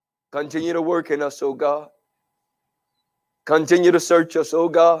Continue to work in us, oh God. Continue to search us, oh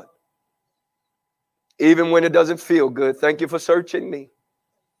God. Even when it doesn't feel good, thank you for searching me.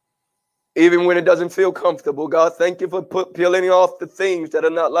 Even when it doesn't feel comfortable, God, thank you for peeling off the things that are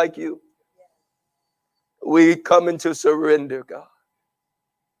not like you. We come into surrender, God.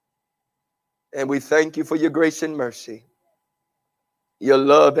 And we thank you for your grace and mercy, your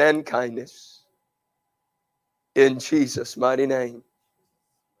love and kindness. In Jesus' mighty name.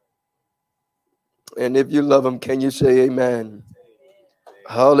 And if you love him, can you say amen?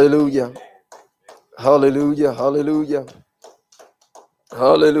 Hallelujah. Hallelujah. Hallelujah.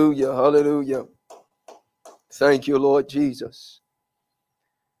 Hallelujah. Hallelujah. Thank you, Lord Jesus.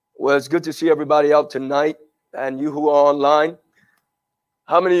 Well, it's good to see everybody out tonight and you who are online.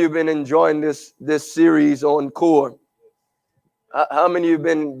 How many of you have been enjoying this series on core? How many of you have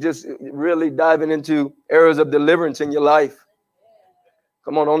been just really diving into areas of deliverance in your life?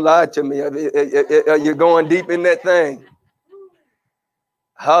 Come on, don't lie to me. Are you going deep in that thing?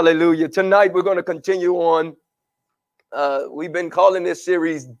 Hallelujah. Tonight we're going to continue on. We've been calling this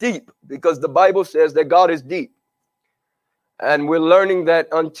series Deep because the Bible says that God is deep. And we're learning that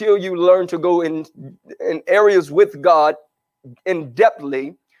until you learn to go in areas with God in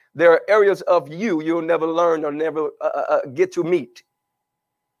depthly, there are areas of you'll never learn or never get to meet.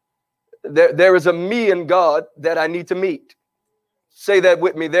 There is a me in God that I need to meet. Say that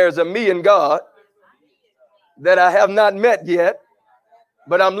with me. There's a me in God that I have not met yet,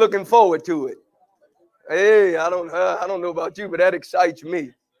 but I'm looking forward to it. Hey, I don't know about you, but that excites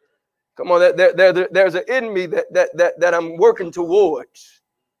me. Come on, there's an in me that I'm working towards.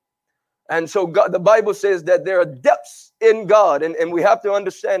 And so God, the Bible says that there are depths in God, and we have to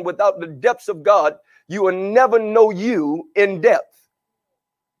understand without the depths of God, you will never know you in depth.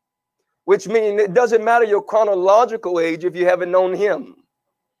 Which means it doesn't matter your chronological age if you haven't known him.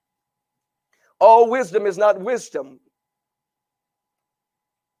 All wisdom is not wisdom.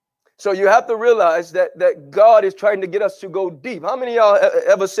 So you have to realize that God is trying to get us to go deep. How many of y'all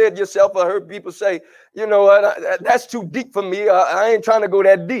ever said yourself or heard people say, you know what, that's too deep for me. I ain't trying to go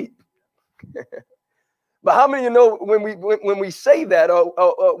that deep. But how many of you know when we say that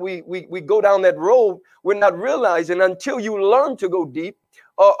or we go down that road, we're not realizing until you learn to go deep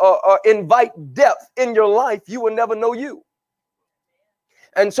or invite depth in your life, you will never know you.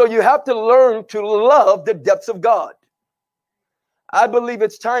 And so you have to learn to love the depths of God. I believe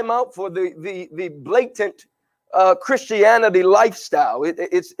it's time out for the blatant Christianity lifestyle.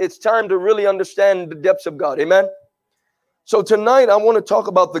 It's time to really understand the depths of God. Amen. So tonight I want to talk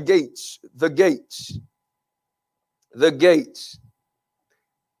about the gates.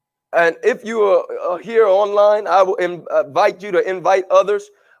 And if you are here online, I will invite you to invite others.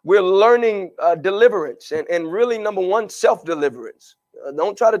 We're learning deliverance and really, number one, self-deliverance.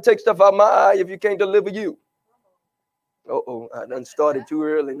 Don't try to take stuff out of my eye if you can't deliver you. I done started too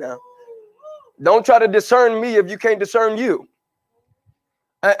early now. Don't try to discern me if you can't discern you.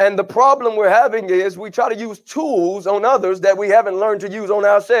 And the problem we're having is we try to use tools on others that we haven't learned to use on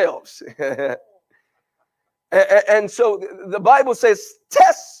ourselves. And so the Bible says,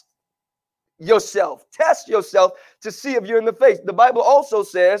 test yourself to see if you're in the faith. The Bible also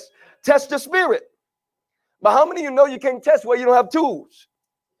says, test the spirit. But how many of you know you can't test where you don't have tools?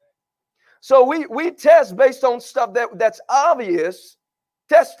 So we test based on stuff that's obvious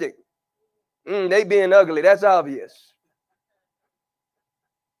testing. They being ugly, that's obvious.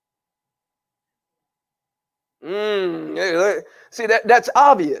 See, that's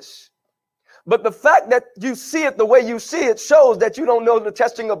obvious. But the fact that you see it the way you see it shows that you don't know the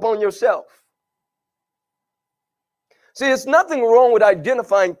testing upon yourself. See, it's nothing wrong with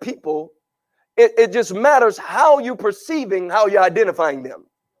identifying people. It just matters how you're perceiving, how you're identifying them.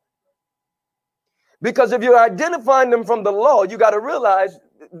 Because if you're identifying them from the law, you got to realize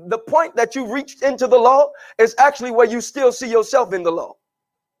the point that you reached into the law is actually where you still see yourself in the law.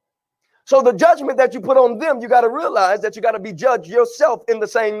 So the judgment that you put on them, you got to realize that you got to be judged yourself in the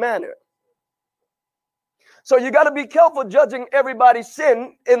same manner. So you got to be careful judging everybody's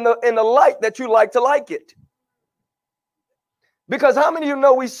sin in the light that you like to like it. Because how many of you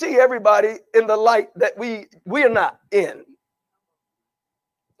know we see everybody in the light that we are not in?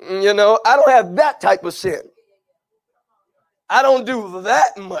 You know, I don't have that type of sin. I don't do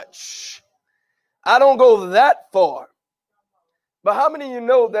that much. I don't go that far. But how many of you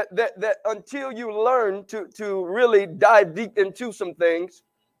know that until you learn to really dive deep into some things,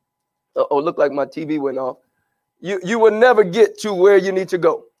 look like my TV went off. You will never get to where you need to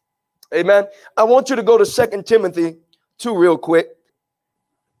go. Amen. I want you to go to 2 Timothy 2 real quick.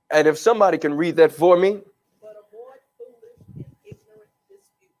 And if somebody can read that for me.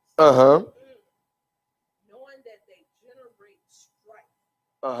 Uh-huh. Knowing that they generate strife.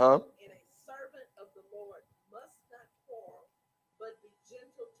 Uh-huh. And a servant of the Lord must not quarrel, but be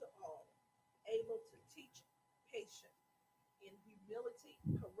gentle to all, able to teach, patient, in humility,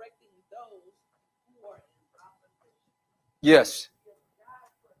 correcting those who are in opposition. Yes.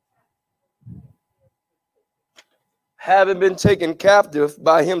 Having been taken captive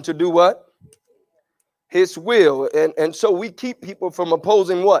by him to do what? His will. And so we keep people from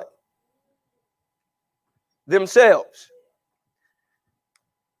opposing what? Themselves.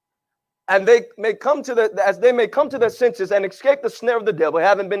 And they may come to their senses and escape the snare of the devil,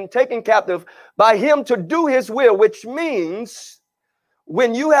 having been taken captive by him to do his will, which means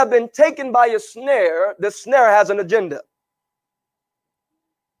when you have been taken by a snare, the snare has an agenda.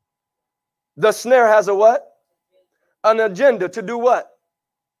 The snare has a what? An agenda to do what?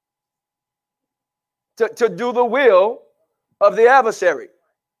 To do the will of the adversary.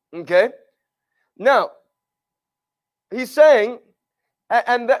 Okay? Now, he's saying,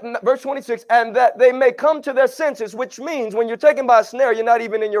 and that, verse 26, and that they may come to their senses, which means when you're taken by a snare, you're not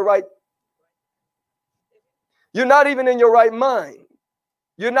even in your right. You're not even in your right mind.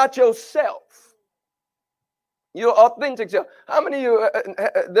 You're not yourself. Your authentic self. How many of you,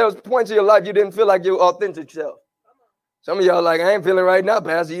 there was points in your life you didn't feel like your authentic self? Some of y'all like, I ain't feeling right now,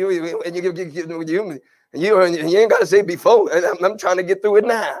 Pastor. You ain't got to say before. I'm trying to get through it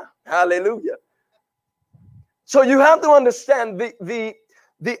now. Hallelujah. So you have to understand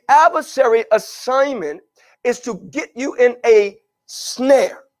the adversary assignment is to get you in a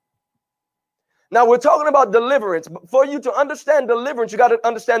snare. Now we're talking about deliverance. But for you to understand deliverance, you got to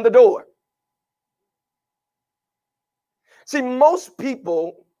understand the door. See, most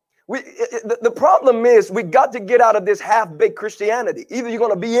people, the problem is we got to get out of this half-baked Christianity. Either you're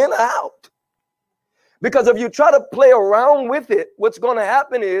going to be in or out. Because if you try to play around with it, what's going to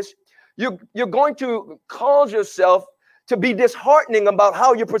happen is you're going to cause yourself to be disheartening about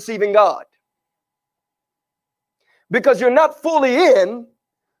how you're perceiving God. Because you're not fully in,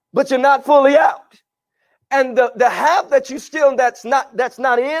 but you're not fully out. And the half that you still that's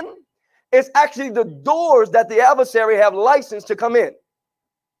not in is actually the doors that the adversary have license to come in.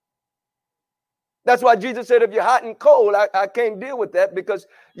 That's why Jesus said, if you're hot and cold, I can't deal with that because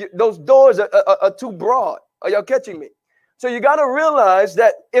those doors are too broad. Are y'all catching me? So you got to realize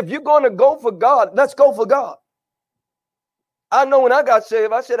that if you're going to go for God, let's go for God. I know when I got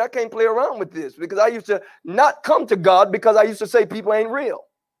saved, I said, I can't play around with this because I used to not come to God because I used to say people ain't real.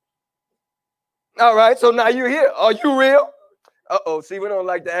 All right, so now you're here. Are you real? Uh-oh, see, we don't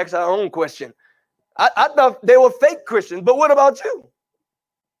like to ask our own question. I thought they were fake Christians, but what about you?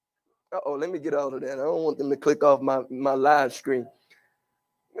 Uh-oh, let me get out of that. I don't want them to click off my live screen.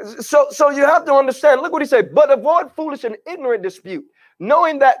 So you have to understand, look what he said, but avoid foolish and ignorant dispute,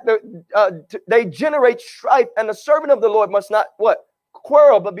 knowing that they generate strife, and the servant of the Lord must not, what?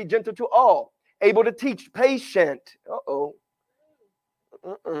 Quarrel, but be gentle to all, able to teach, patient. Uh-oh.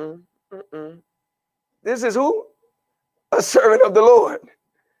 This is who? A servant of the Lord.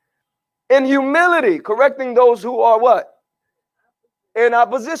 In humility, correcting those who are what? In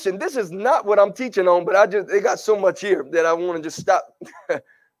opposition. This is not what I'm teaching on, but it got so much here that I want to just stop,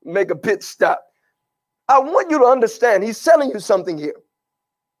 make a pit stop. I want you to understand, he's telling you something here.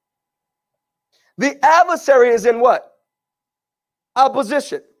 The adversary is in what?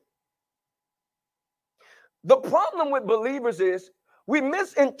 Opposition. The problem with believers is we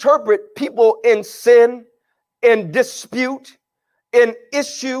misinterpret people in sin, in dispute, in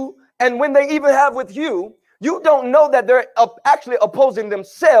issue, and when they even have with you, you don't know that they're actually opposing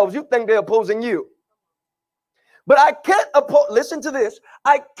themselves. You think they're opposing you. But I can't listen to this.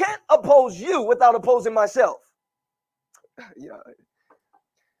 I can't oppose you without opposing myself. Yeah.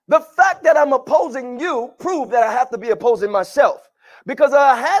 The fact that I'm opposing you proves that I have to be opposing myself. Because if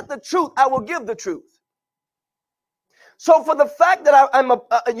I had the truth, I will give the truth. So for the fact that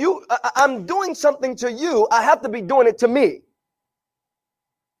I'm doing something to you, I have to be doing it to me.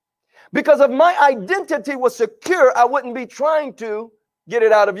 Because if my identity was secure, I wouldn't be trying to get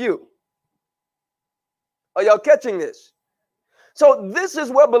it out of you. Are y'all catching this? So this is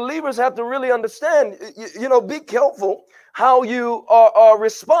where believers have to really understand, be careful how you are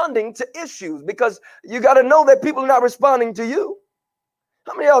responding to issues, because you got to know that people are not responding to you.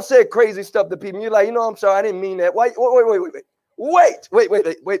 How many of y'all said crazy stuff to people? You're like, I'm sorry, I didn't mean that. Wait,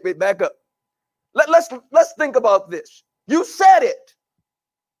 back up. Let's think about this. You said it.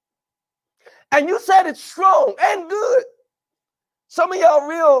 And you said it strong and good. Some of y'all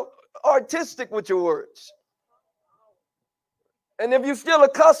real artistic with your words. And if you're still a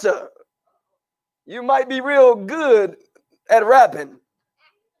cusser, you might be real good at rapping.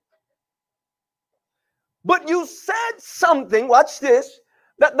 But you said something, watch this,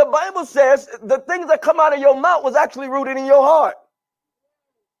 that the Bible says the things that come out of your mouth was actually rooted in your heart.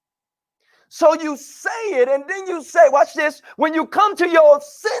 So you say it, and then you say, watch this, when you come to your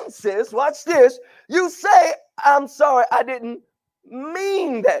senses, watch this, you say, I'm sorry, I didn't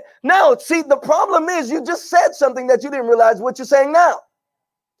mean that. Now, see, the problem is you just said something that you didn't realize what you're saying now.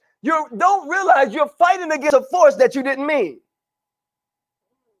 You don't realize you're fighting against a force that you didn't mean.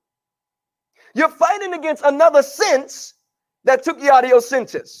 You're fighting against another sense that took you out of your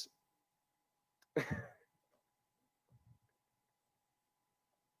senses.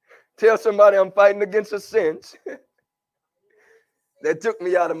 Tell somebody I'm fighting against a sense that took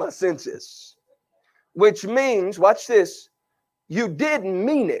me out of my senses. Which means, watch this, you did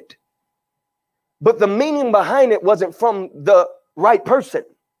mean it, but the meaning behind it wasn't from the right person.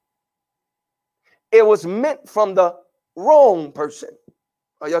 It was meant from the wrong person.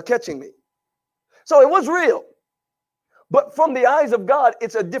 Are y'all catching me? So it was real, but from the eyes of God,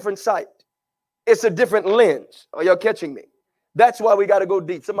 it's a different sight. It's a different lens. Are y'all catching me? That's why we got to go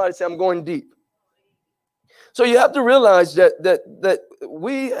deep. Somebody say, I'm going deep. So you have to realize that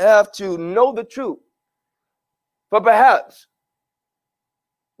we have to know the truth. But perhaps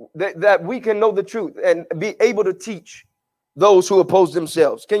that we can know the truth and be able to teach those who oppose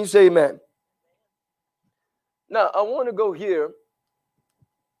themselves. Can you say amen? Now, I want to go here.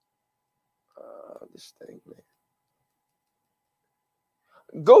 This thing, man.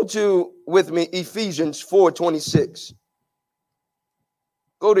 Go to, with me, Ephesians 4:26.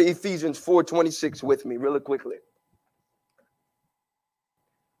 Go to Ephesians 4:26 with me really quickly.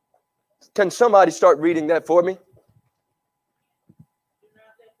 Can somebody start reading that for me?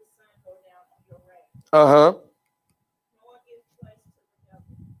 Uh-huh.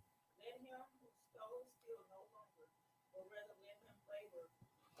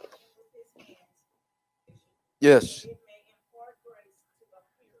 Yes.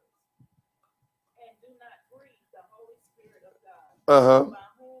 Uh-huh.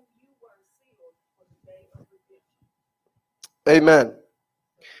 Amen.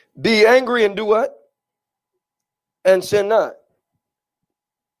 Be angry and do what? And sin not.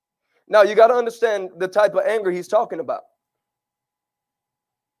 Now, you got to understand the type of anger he's talking about.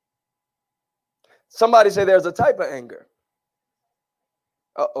 Somebody say there's a type of anger.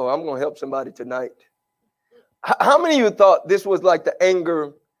 Uh-oh, I'm going to help somebody tonight. How many of you thought this was like the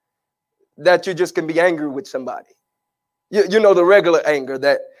anger that you just can be angry with somebody? You know, the regular anger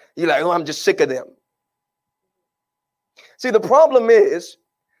that you're like, oh, I'm just sick of them. See, the problem is,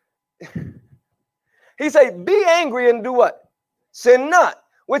 he said, be angry and do what? Sin not.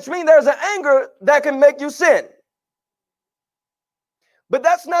 Which means there's an anger that can make you sin. But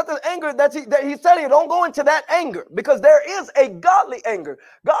that's not the anger that he's telling you. Don't go into that anger, because there is a godly anger.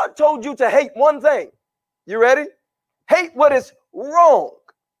 God told you to hate one thing. You ready? Hate what is wrong.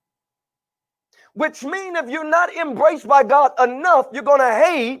 Which means if you're not embraced by God enough, you're going to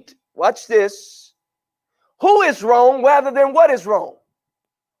hate, watch this, who is wrong rather than what is wrong.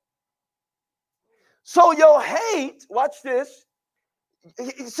 So your hate, watch this.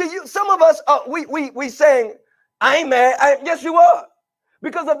 See, some of us, we saying, I ain't mad. Yes, you are.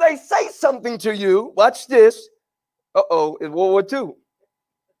 Because if they say something to you, watch this. Uh-oh, it's World War II.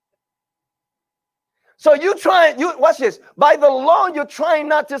 So watch this. By the law, you're trying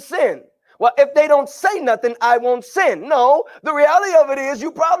not to sin. Well, if they don't say nothing, I won't sin. No, the reality of it is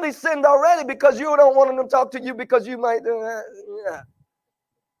you probably sinned already because you don't want them to talk to you because you might. Yeah.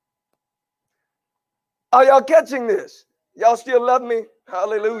 Are y'all catching this? Y'all still love me?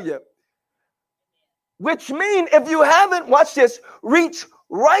 Hallelujah. Which means if you haven't, watch this, reached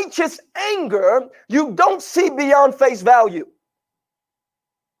righteous anger, you don't see beyond face value.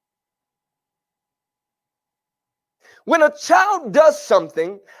 When a child does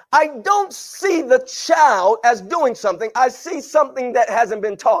something, I don't see the child as doing something. I see something that hasn't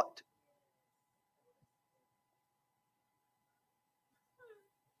been taught.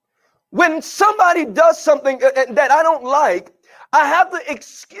 When somebody does something that I don't like, I have to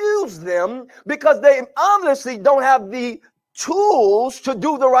excuse them because they obviously don't have the tools to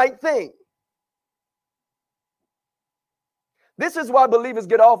do the right thing. This is why believers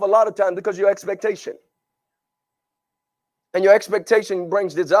get off a lot of times, because your expectation. And your expectation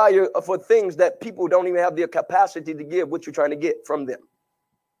brings desire for things that people don't even have the capacity to give what you're trying to get from them.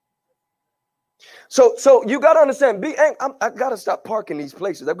 So you got to understand, I got to stop parking these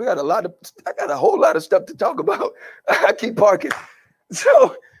places. I got a whole lot of stuff to talk about. I keep parking.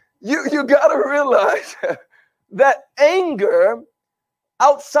 So you got to realize that anger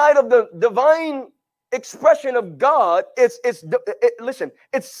outside of the divine expression of God, it's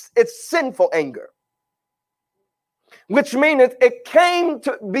sinful anger. which means it came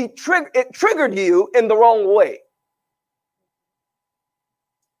to be it triggered you in the wrong way.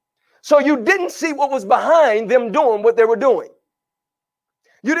 So you didn't see what was behind them doing what they were doing.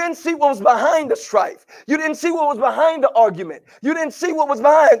 You didn't see what was behind the strife. You didn't see what was behind the argument. You didn't see what was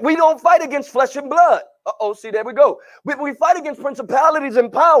behind. We don't fight against flesh and blood. Uh-oh, see, there we go. We fight against principalities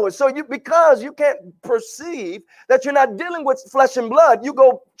and powers. So because you can't perceive that you're not dealing with flesh and blood, you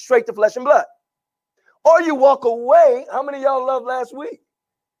go straight to flesh and blood. Or you walk away. How many of y'all loved last week?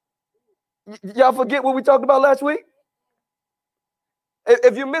 Y'all forget what we talked about last week?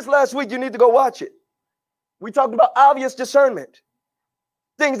 If you missed last week, you need to go watch it. We talked about obvious discernment.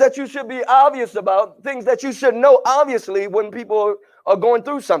 Things that you should be obvious about, things that you should know obviously when people are going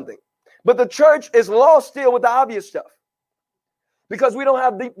through something. But the church is lost still with the obvious stuff because we don't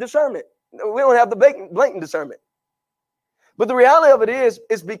have deep discernment. We don't have the blatant discernment. But the reality of it is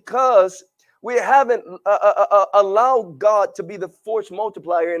because we haven't allowed God to be the force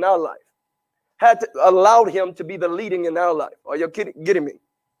multiplier in our life. Allowed him to be the leading in our life. Are you getting me?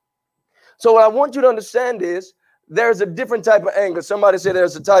 So what I want you to understand is there's a different type of anger. Somebody said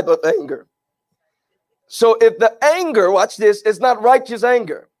there's a type of anger. So if the anger, watch this, is not righteous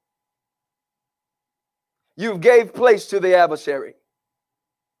anger, you gave place to the adversary.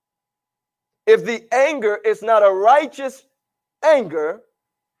 If the anger is not a righteous anger,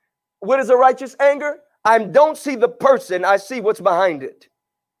 what is a righteous anger? I don't see the person, I see what's behind it.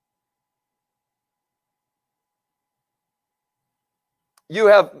 You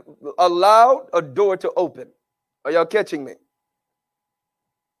have allowed a door to open. Are y'all catching me?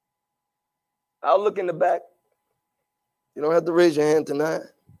 I'll look in the back. You don't have to raise your hand tonight.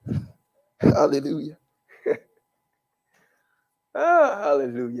 Hallelujah.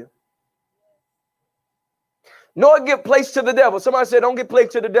 Hallelujah. Nor give place to the devil. Somebody said, don't give place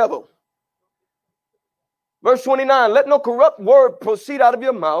to the devil. Verse 29, let no corrupt word proceed out of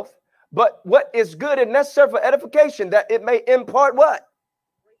your mouth, but what is good and necessary for edification, that it may impart what?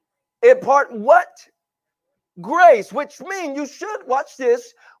 Impart what? Grace, which means you should, watch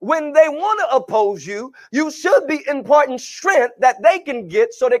this, when they want to oppose you, you should be imparting strength that they can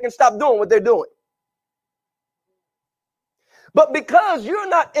get so they can stop doing what they're doing. But because you're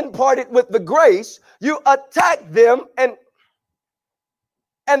not imparted with the grace, you attack them and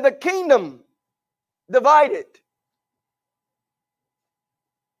the kingdom divided.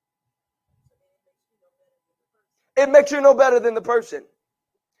 It makes you no better than the person.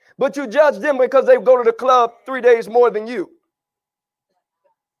 But you judge them because they go to the club 3 days more than you.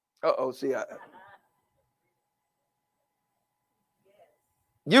 Uh-oh, see,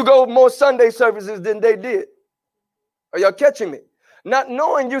 you go more Sunday services than they did. Are y'all catching me? Not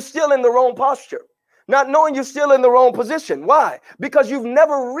knowing you're still in the wrong posture. Not knowing you're still in the wrong position. Why? Because you've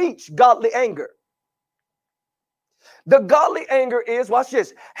never reached godly anger. The godly anger is, watch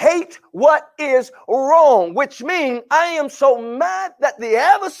this, hate what is wrong, which means I am so mad that the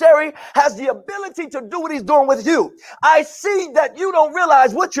adversary has the ability to do what he's doing with you. I see that you don't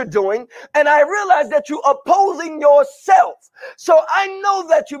realize what you're doing, and I realize that you're opposing yourself. So I know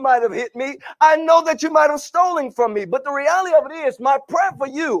that you might have hit me. I know that you might have stolen from me. But the reality of it is, my prayer for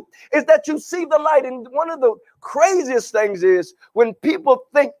you is that you see the light. And one of the craziest things is when people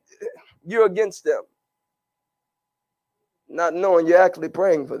think you're against them, not knowing you're actually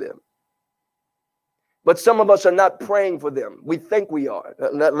praying for them. But some of us are not praying for them. We think we are.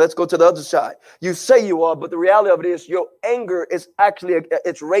 Let's go to the other side. You say you are, but the reality of it is your anger is actually,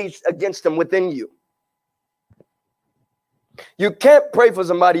 it's raged against them within you. You can't pray for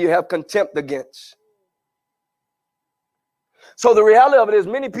somebody you have contempt against. So the reality of it is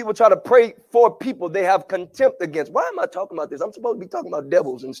many people try to pray for people they have contempt against. Why am I talking about this? I'm supposed to be talking about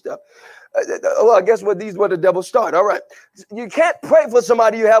devils and stuff. Well, I guess these where the devils start. All right. You can't pray for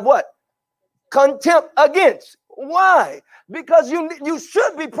somebody you have what? Contempt against. Why? Because you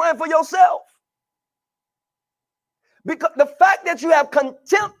should be praying for yourself. Because the fact that you have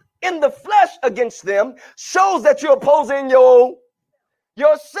contempt in the flesh against them shows that you're opposing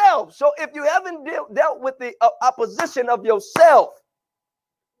yourself. So if you haven't dealt with the opposition of yourself,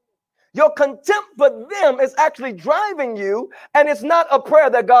 your contempt for them is actually driving you, and it's not a prayer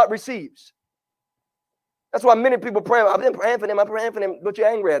that God receives. That's why many people pray, I've been praying for them, but you're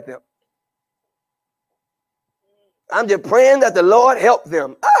angry at them. I'm just praying that the Lord help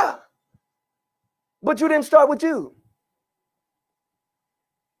them. But you didn't start with you.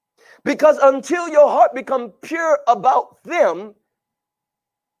 Because until your heart becomes pure about them,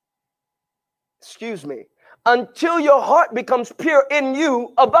 until your heart becomes pure in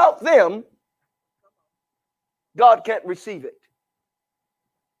you about them, God can't receive it.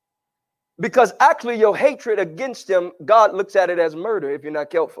 Because actually your hatred against him, God looks at it as murder if you're not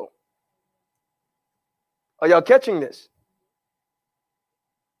careful. Are y'all catching this?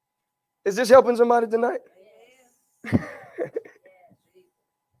 Is this helping somebody tonight?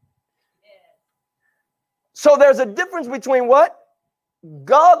 So there's a difference between what?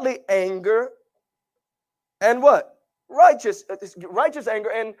 Godly anger and what? Righteous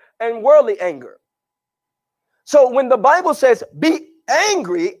anger and worldly anger. So when the Bible says, be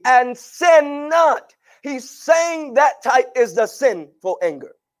angry and sin not, he's saying that type is the sinful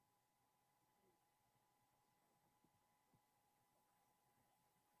anger.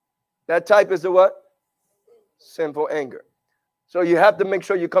 That type is the what? Sinful anger. So you have to make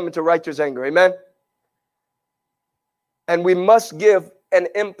sure you come into righteous anger. Amen? And we must give and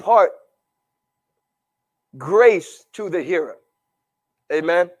impart grace to the hearer.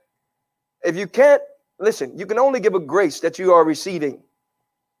 Amen? If you can't, listen, you can only give a grace that you are receiving.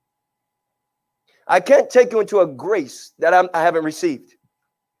 I can't take you into a grace that I haven't received.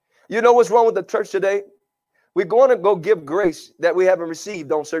 You know what's wrong with the church today? We're going to go give grace that we haven't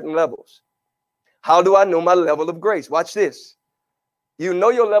received on certain levels. How do I know my level of grace? Watch this. You know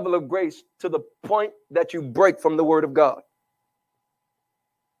your level of grace to the point that you break from the word of God.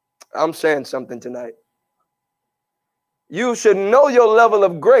 I'm saying something tonight. You should know your level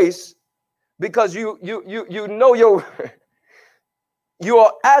of grace because you know you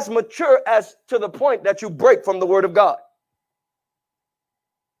are as mature as to the point that you break from the word of God.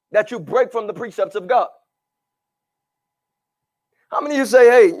 That you break from the precepts of God. How many of you say,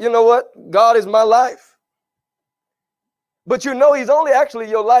 hey, you know what? God is my life. But you know he's only actually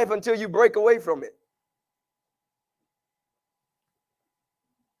your life until you break away from it.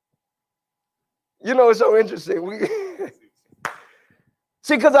 You know, it's so interesting.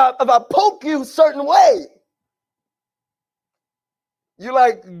 See, because if I poke you a certain way, you're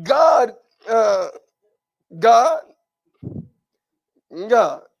like, God.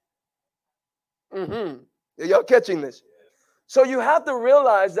 Y'all catching this? So you have to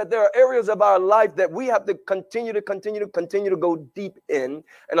realize that there are areas of our life that we have to continue to go deep in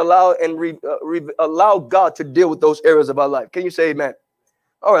and allow God to deal with those areas of our life. Can you say amen?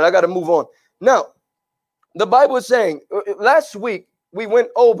 All right, I got to move on. Now, the Bible is saying, last week we went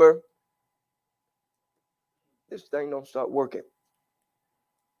over, this thing don't start working.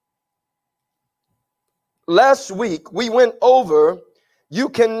 Last week we went over, you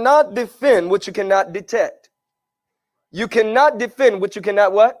cannot defend what you cannot detect. You cannot defend what you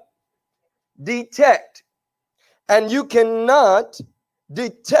cannot what? Detect. And you cannot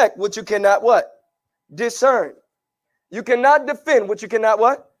detect what you cannot what? Discern. You cannot defend what you cannot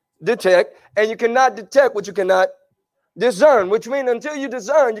what? Detect. And you cannot detect what you cannot discern, which means until you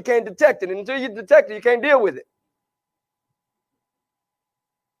discern, you can't detect it. And until you detect it, you can't deal with it.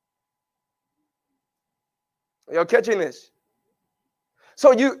 Y'all catching this?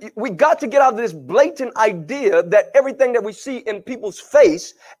 So we got to get out of this blatant idea that everything that we see in people's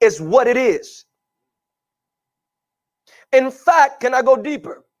face is what it is. In fact, can I go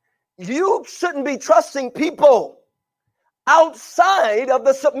deeper? You shouldn't be trusting people outside of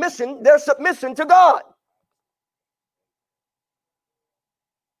their submission to God.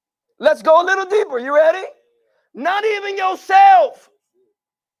 Let's go a little deeper. You ready? Not even yourself.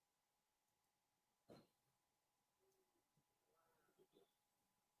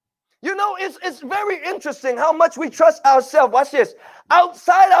 You know, it's very interesting how much we trust ourselves. Watch this.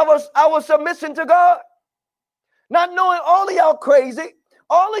 Outside of our submission to God. Not knowing all of y'all crazy.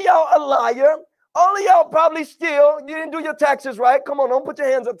 All of y'all a liar. All of y'all probably steal. You didn't do your taxes right. Come on, don't put your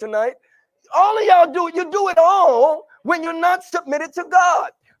hands up tonight. All of y'all you do it all when you're not submitted to God.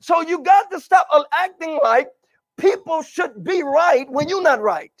 So you got to stop acting like people should be right when you're not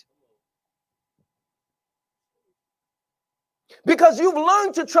right. Because you've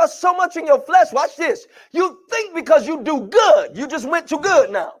learned to trust so much in your flesh. Watch this. You think because you do good, you just went too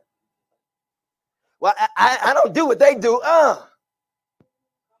good now. Well, I don't do what they do. Why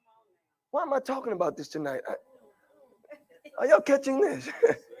am I talking about this tonight? Are y'all catching this?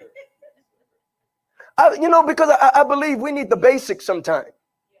 Because I believe we need the basics sometimes.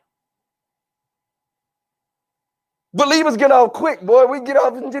 Believers get off quick, boy. We get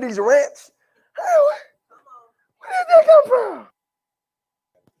off into these rants. Where did that come from?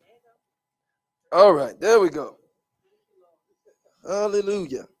 All right, there we go.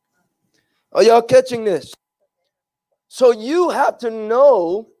 Hallelujah. Are y'all catching this? So you have to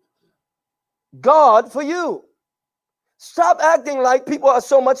know God for you. Stop acting like people are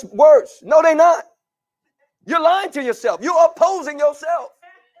so much worse. No, they're not. You're lying to yourself. You're opposing yourself.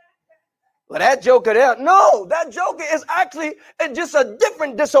 Well, that joker there, no, that joker is actually just a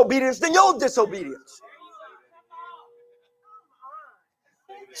different disobedience than your disobedience.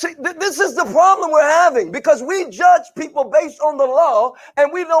 See, this is the problem we're having, because we judge people based on the law, and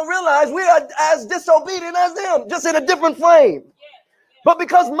we don't realize we are as disobedient as them, just in a different frame. But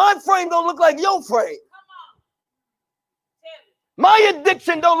because my frame don't look like your frame, my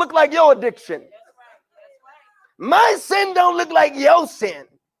addiction don't look like your addiction, my sin don't look like your sin.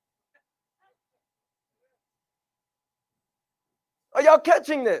 Are y'all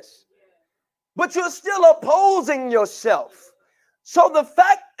catching this? But you're still opposing yourself. So the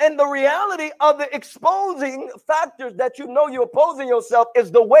fact and the reality of the exposing factors that you know you're opposing yourself is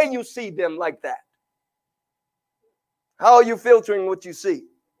the way you see them like that. How are you filtering what you see?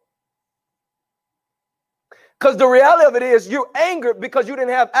 Because the reality of it is you're angered because you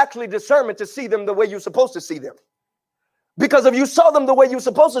didn't have actually discernment to see them the way you're supposed to see them. Because if you saw them the way you're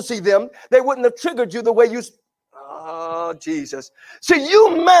supposed to see them, they wouldn't have triggered you the way you... Oh, Jesus. See,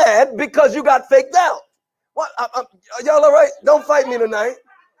 you mad because you got faked out. What? Y'all all right? Don't fight me tonight.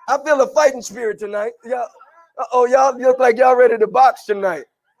 I feel a fighting spirit tonight. Y'all look like y'all ready to box tonight.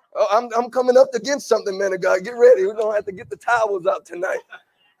 Oh, I'm coming up against something, man of God. Get ready. We're going to have to get the towels out tonight.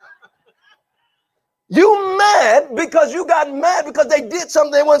 You mad because you got mad because they did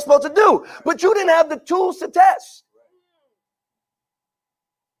something they weren't supposed to do. But you didn't have the tools to test.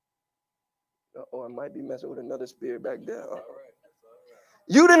 Oh, I might be messing with another spirit back there.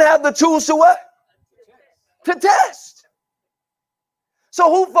 You didn't have the tools to what? To test. So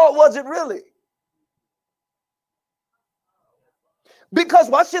whose fault was it really? Because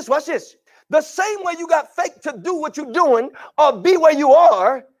watch this. The same way you got faked to do what you're doing or be where you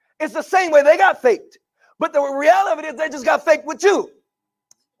are, it's the same way they got faked. But the reality of it is they just got faked with you.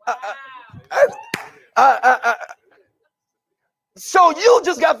 So you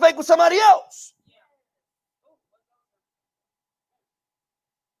just got faked with somebody else.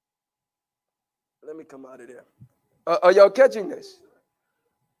 Let me come out of there. Are y'all catching this?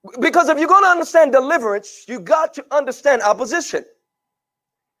 Because if you're going to understand deliverance, you got to understand opposition.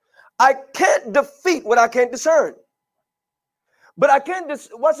 I can't defeat what I can't discern. But I can't,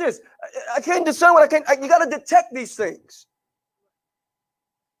 watch this. I can't discern what I can't. You got to detect these things.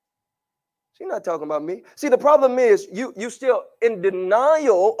 She's not talking about me. See, the problem is you still in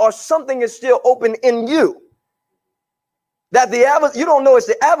denial, or something is still open in you. That you don't know it's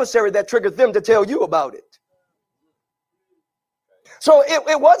the adversary that triggered them to tell you about it. So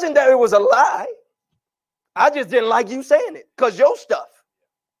it wasn't that it was a lie. I just didn't like you saying it because your stuff.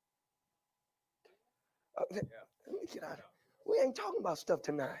 Let me get out of it. We ain't talking about stuff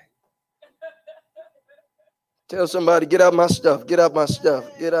tonight. Tell somebody, get out my stuff, get out my stuff,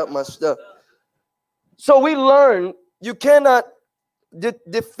 get out my stuff. So we learn you cannot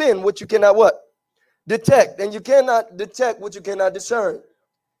defend what you cannot what? Detect. And you cannot detect what you cannot discern.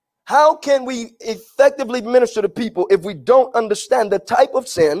 How can we effectively minister to people if we don't understand the type of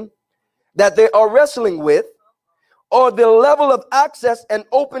sin that they are wrestling with, or the level of access and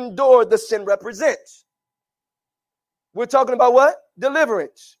open door the sin represents? We're talking about what?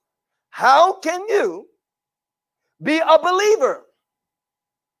 Deliverance. How can you be a believer?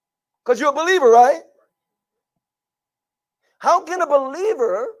 Because you're a believer, right? How can a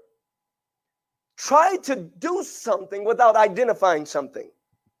believer try to do something without identifying something?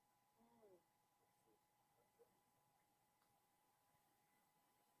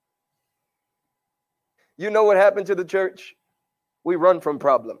 You know what happened to the church? We run from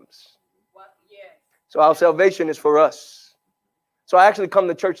problems. So our salvation is for us. So I actually come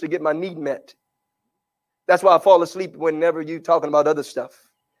to church to get my need met. That's why I fall asleep whenever you're talking about other stuff.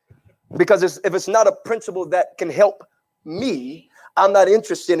 Because if it's not a principle that can help me, I'm not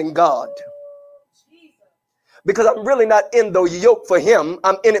interested in God. Because I'm really not in the yoke for him.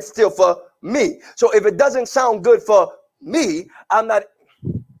 I'm in it still for me. So if it doesn't sound good for me, I'm not.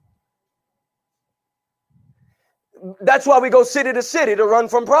 That's why we go city to city to run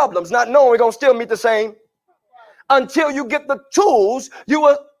from problems, not knowing we're going to still meet the same. Until you get the tools,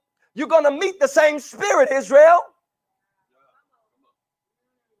 you're going to meet the same spirit, Israel.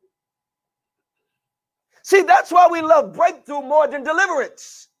 See, that's why we love breakthrough more than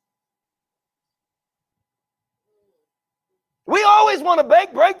deliverance. We always want to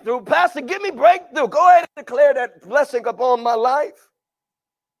beg breakthrough. Pastor, give me breakthrough. Go ahead and declare that blessing upon my life.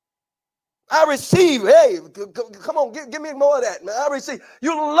 I receive. Hey, come on, give me more of that, man. I receive.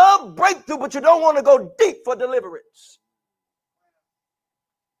 You love breakthrough, but you don't want to go deep for deliverance.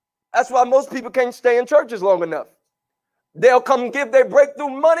 That's why most people can't stay in churches long enough. They'll come give their breakthrough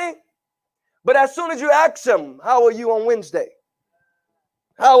money, but as soon as you ask them, how are you on Wednesday?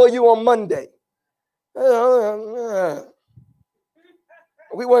 How are you on Monday?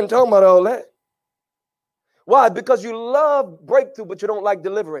 We weren't talking about all that. Why? Because you love breakthrough, but you don't like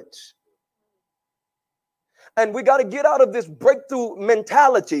deliverance. And we got to get out of this breakthrough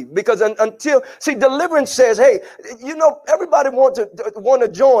mentality, because see, deliverance says, hey, you know, everybody want to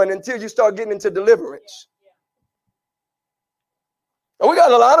join until you start getting into deliverance. And we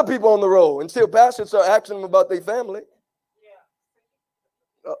got a lot of people on the road until pastors start asking them about their family.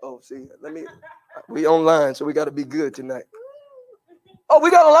 See, we online, so we got to be good tonight. Oh, we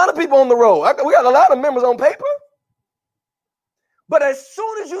got a lot of people on the road. We got a lot of members on paper. But as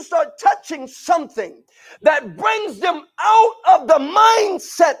soon as you start touching something that brings them out of the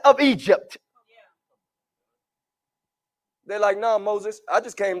mindset of Egypt, they're like, nah, Moses, I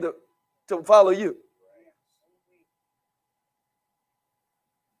just came to follow you.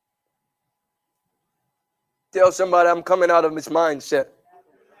 Tell somebody I'm coming out of this mindset,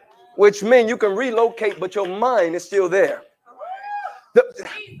 which means you can relocate, but your mind is still there.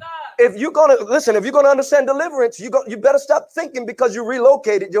 If you're gonna understand deliverance, you better stop thinking because you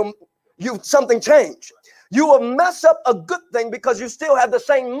relocated, something changed. You will mess up a good thing because you still have the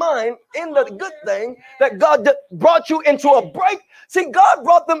same mind in the good thing that God brought you into a break. See, God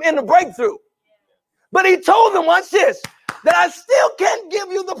brought them in a breakthrough, but He told them, watch this, that I still can't give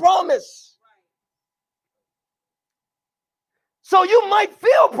you the promise. So you might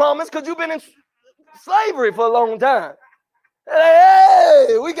feel promised because you've been in slavery for a long time.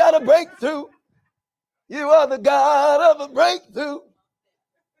 Hey, we got a breakthrough. You are the God of a breakthrough.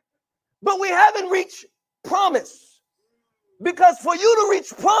 But we haven't reached promise. Because for you to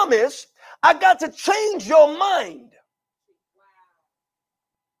reach promise, I got to change your mind.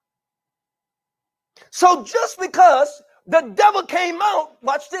 So just because the devil came out,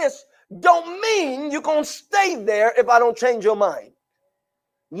 watch this, don't mean you're going to stay there if I don't change your mind.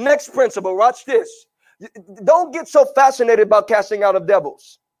 Next principle, watch this. Don't get so fascinated about casting out of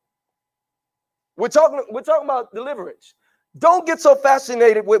devils. We're talking about deliverance. Don't get so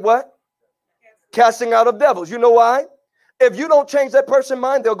fascinated with what? Casting out of devils. You know why? If you don't change that person's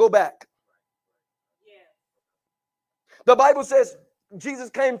mind, they'll go back. The Bible says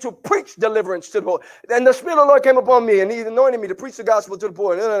Jesus came to preach deliverance to the poor. And the Spirit of the Lord came upon me, and He anointed me to preach the gospel to the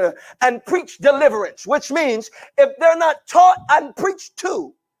poor and preach deliverance, which means if they're not taught and preached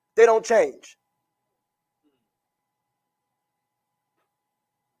to, they don't change.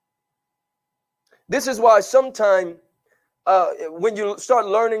 This is why sometimes when you start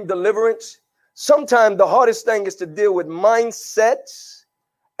learning deliverance, sometimes the hardest thing is to deal with mindsets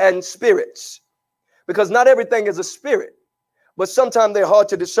and spirits, because not everything is a spirit, but sometimes they're hard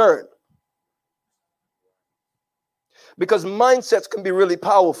to discern, because mindsets can be really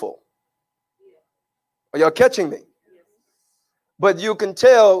powerful. Are y'all catching me? But you can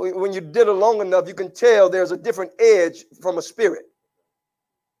tell when you did it long enough, you can tell there's a different edge from a spirit.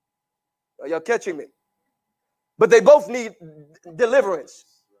 Are y'all catching me? But they both need deliverance.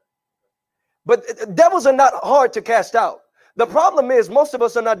 But devils are not hard to cast out. The problem is most of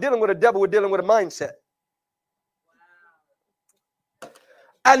us are not dealing with a devil, we're dealing with a mindset.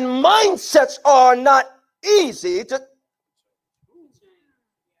 And mindsets are not easy to...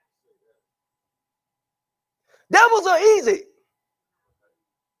 Devils are easy.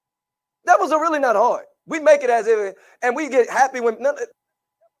 Devils are really not hard. We make it as if, and we get happy when...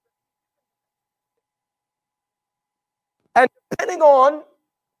 And depending on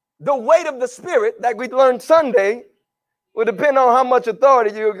the weight of the spirit, like we learned Sunday, will depend on how much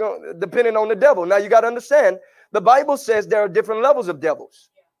authority you're going, depending on the devil. Now you got to understand, the Bible says there are different levels of devils.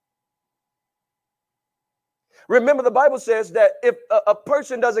 Remember, the Bible says that if a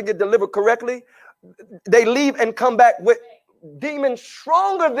person doesn't get delivered correctly, they leave and come back with demons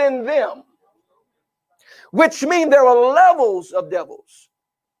stronger than them, which means there are levels of devils.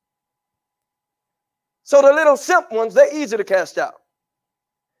 So the little simp ones, they're easy to cast out.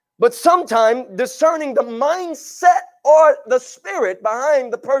 But sometimes discerning the mindset or the spirit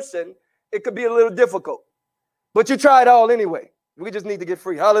behind the person, it could be a little difficult. But you try it all anyway. We just need to get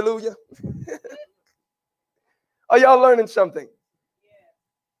free. Hallelujah. Are y'all learning something?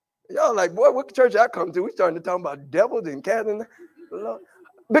 Y'all like, boy, what church I come to? We starting to talk about devils and casting.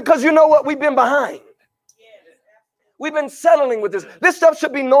 Because you know what? We've been behind. We've been settling with this. This stuff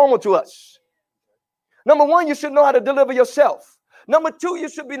should be normal to us. Number one, you should know how to deliver yourself. Number two, you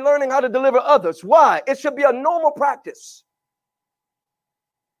should be learning how to deliver others. Why? It should be a normal practice.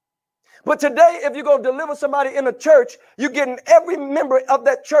 But today, if you go deliver somebody in a church, you're getting every member of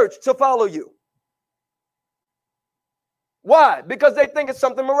that church to follow you. Why? Because they think it's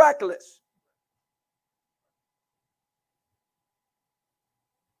something miraculous.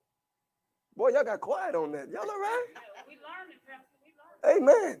 Boy, y'all got quiet on that. Y'all all right? We learned it, Pastor. We learned it.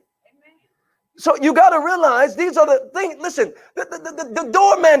 Amen. Amen. So you got to realize these are the things. Listen, the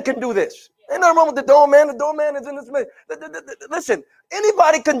doorman can do this. Ain't nothing wrong with the doorman. The doorman is in this. Listen,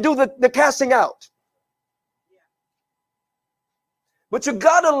 anybody can do the casting out. But you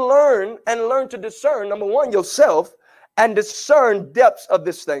got to learn to discern, number one, yourself, and discern depths of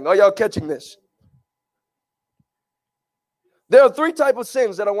this thing. Are y'all catching this? There are three types of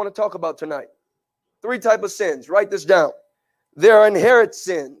sins that I want to talk about tonight. Three types of sins. Write this down. There are inherited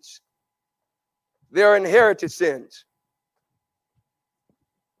sins. There are inherited sins.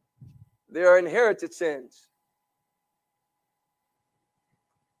 There are inherited sins.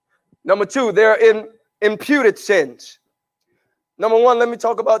 Number two, there are imputed sins. Number one, let me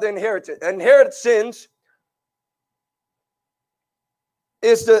talk about the inherited. Inherited sins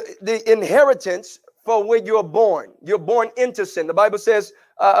is the inheritance for when you're born. You're born into sin. The Bible says,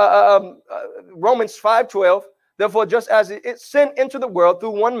 Romans 5:12, therefore, just as it sin into the world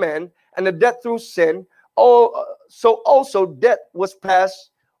through one man, and the death through sin, so also death was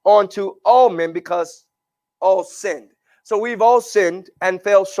passed on to all men because all sinned. So we've all sinned and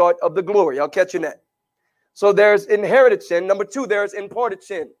fell short of the glory. I'll catch you that. So there's inherited sin. Number two, there's imputed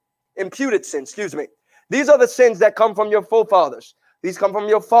sin. Excuse me. These are the sins that come from your forefathers. These come from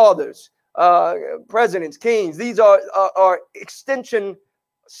your fathers, presidents, kings. These are extension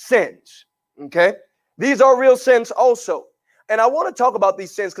sins. Okay? These are real sins also. And I want to talk about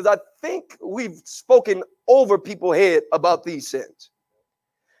these sins because I think we've spoken over people's head about these sins.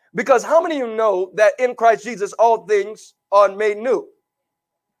 Because how many of you know that in Christ Jesus all things are made new?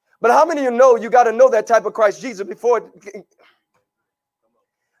 But how many of you know you got to know that type of Christ Jesus before?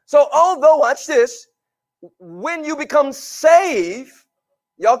 So although, watch this, when you become saved,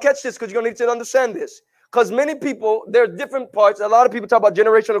 y'all catch this because you're going to need to understand this. Because many people, there are different parts. A lot of people talk about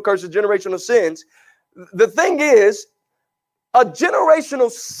generational curses, generational sins. The thing is, a generational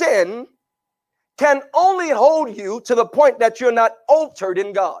sin can only hold you to the point that you're not altered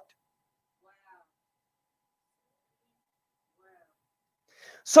in God.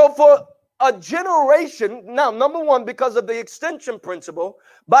 So for a generation, now, number one, because of the extension principle,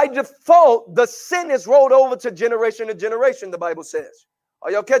 by default, the sin is rolled over to generation, the Bible says.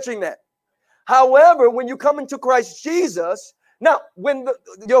 Are y'all catching that? However, when you come into Christ Jesus, now, when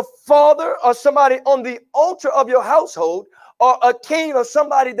your father or somebody on the altar of your household or a king or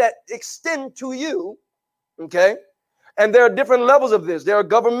somebody that extend to you, okay, and there are different levels of this. There are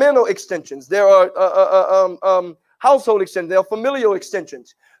governmental extensions. There are household extensions. There are familial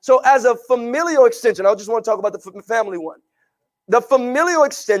extensions. So as a familial extension, I just want to talk about the family one. The familial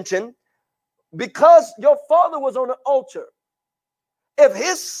extension, because your father was on the altar, if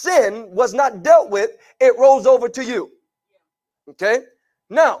his sin was not dealt with, it rolls over to you. Okay?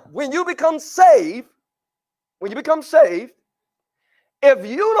 Now, when you become saved, if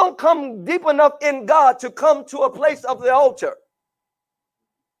you don't come deep enough in God to come to a place of the altar,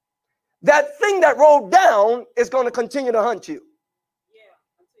 that thing that rolled down is going to continue to hunt you.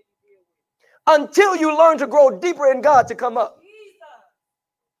 Until you learn to grow deeper in God to come up.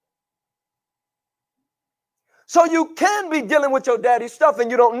 So you can be dealing with your daddy's stuff and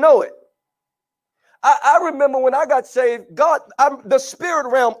you don't know it. I remember when I got saved, the spirit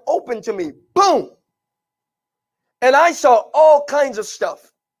realm opened to me. Boom. And I saw all kinds of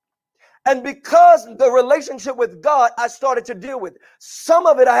stuff. And because the relationship with God, I started to deal with. Some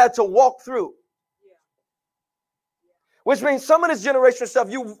of it I had to walk through. Which means some of this generational stuff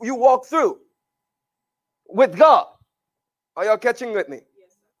you walk through with God. Are y'all catching with me?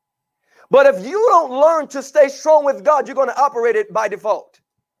 But if you don't learn to stay strong with God, you're going to operate it by default.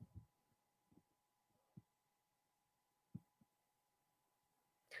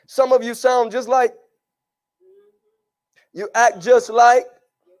 Some of you sound just like, you act just like,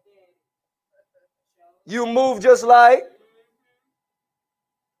 you move just like.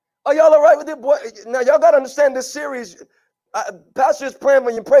 Are y'all all right with it, boy? Now, y'all got to understand this series. Pastor is praying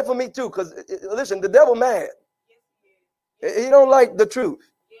when you pray for me too, because listen, the devil mad. He don't like the truth.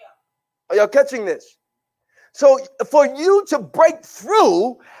 Are y'all catching this? So for you to break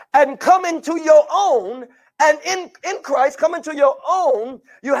through and come into your own, and in Christ come into your own,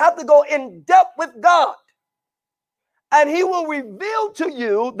 you have to go in depth with God. And he will reveal to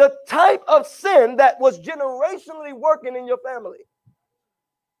you the type of sin that was generationally working in your family.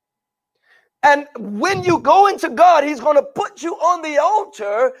 And when you go into God, he's going to put you on the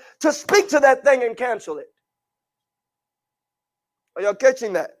altar to speak to that thing and cancel it. Are y'all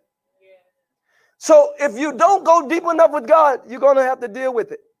catching that? So if you don't go deep enough with God, you're going to have to deal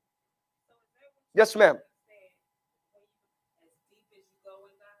with it. Yes, ma'am.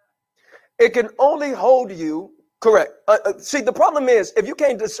 It can only hold you, correct. See, the problem is, if you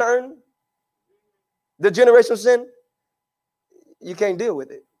can't discern the generational sin, you can't deal with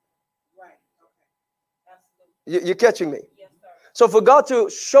it. Right. Okay. Absolutely. You're catching me? Yes, sir. So for God to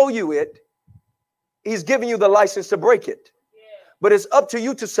show you it, he's giving you the license to break it. Yeah. But it's up to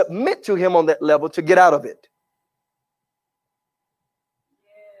you to submit to him on that level to get out of it.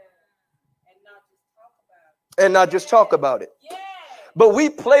 Yeah. And not just talk about it. Yeah. Yeah. But we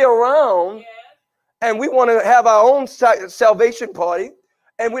play around. Yeah. And we want to have our own salvation party.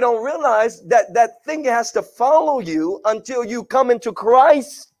 And we don't realize that that thing has to follow you until you come into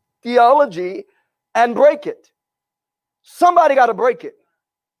Christ's theology and break it. Somebody got to break it.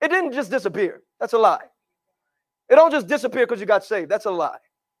 It didn't just disappear. That's a lie. It don't just disappear because you got saved. That's a lie.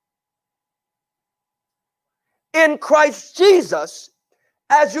 In Christ Jesus,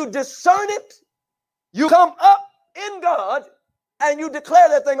 as you discern it, you come up in God and you declare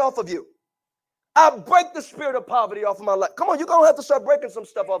that thing off of you. I break the spirit of poverty off of my life. Come on, you're going to have to start breaking some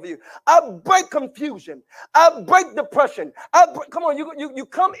stuff off of you. I break confusion. I break depression. Come on, you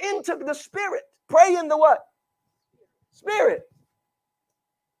come into the spirit. Pray in the what? Spirit.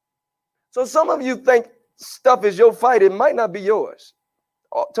 So some of you think stuff is your fight. It might not be yours.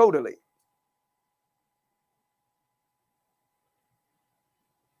 Oh, totally.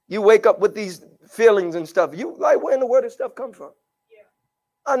 You wake up with these feelings and stuff. You like, where in the world does stuff come from?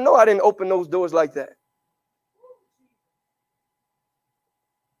 I know I didn't open those doors like that.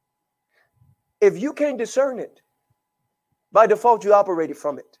 If you can't discern it, by default, you operated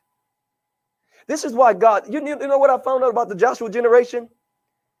from it. This is why God, you know what I found out about the Joshua generation?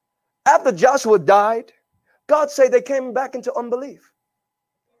 After Joshua died, God said they came back into unbelief,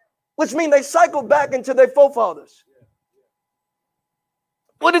 which means they cycled back into their forefathers.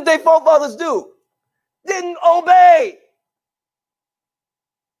 What did their forefathers do? Didn't obey.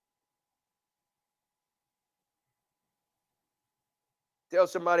 Tell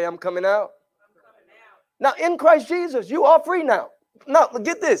somebody I'm coming out. Now, in Christ Jesus, you are free now. Now,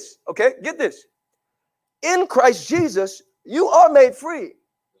 get this, okay? Get this. In Christ Jesus, you are made free.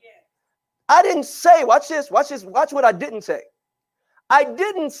 I didn't say, watch this, watch what I didn't say. I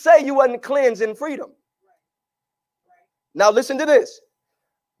didn't say you wasn't cleansed in freedom. Now, listen to this.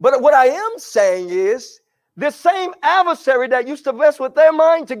 But what I am saying is, the same adversary that used to mess with their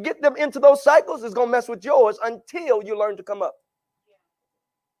mind to get them into those cycles is going to mess with yours until you learn to come up.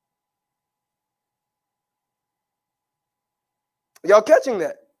 Y'all catching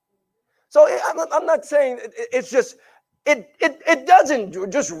that? So I'm not saying it's just, it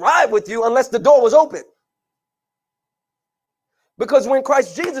doesn't just ride with you unless the door was open. Because when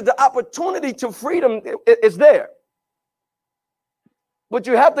Christ Jesus, the opportunity to freedom is there. But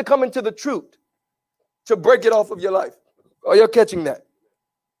you have to come into the truth to break it off of your life. Are you catching that?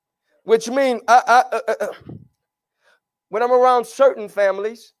 Which means when I'm around certain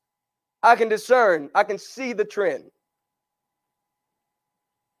families, I can discern, I can see the trend.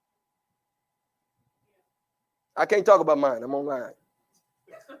 I can't talk about mine. I'm online.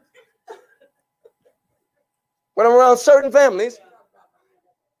 When I'm around certain families,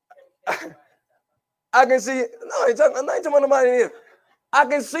 I can see. No, I'm not talking about nobody here. I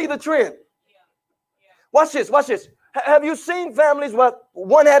can see the trend. Watch this. Watch this. Have you seen families where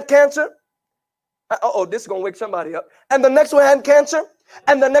one had cancer? This is going to wake somebody up. And the next one had cancer.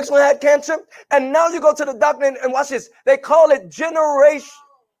 And the next one had cancer. And now you go to the doctor and watch this. They call it generation.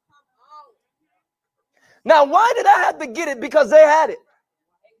 Now, why did I have to get it? Because they had it.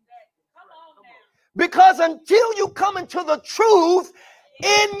 Because until you come into the truth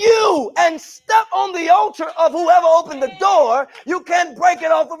in you and step on the altar of whoever opened the door, you can't break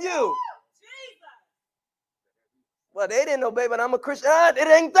it off of you. Well, they didn't obey, but I'm a Christian. It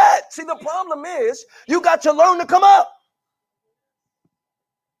ain't that. See, the problem is you got to learn to come up.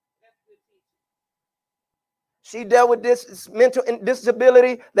 She dealt with this mental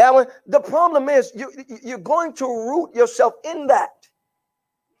disability, that one. The problem is you're going to root yourself in that.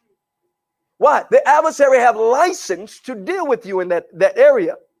 Why? The adversary have license to deal with you in that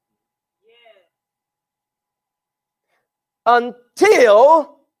area. Yeah.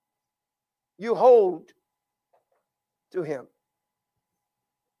 Until you hold to him.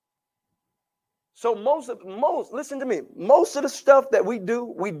 So listen to me, most of the stuff that we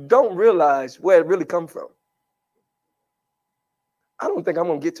do, we don't realize where it really come from. I don't think I'm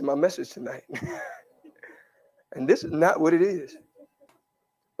going to get to my message tonight. And this is not what it is.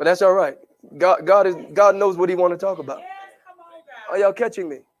 But that's all right. God knows what he want to talk about. Yes, come on, God. Are y'all catching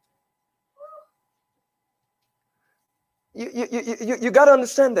me? You got to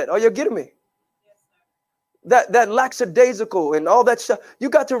understand that. Are you getting me? Yes, that lackadaisical and all that stuff. You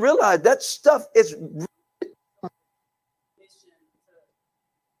got to realize that stuff is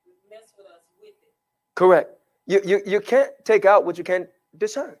correct. You can't take out what you can't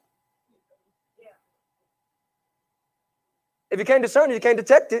discern. If you can't discern it, you can't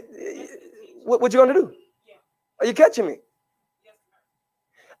detect it. What you gonna do? Are you catching me?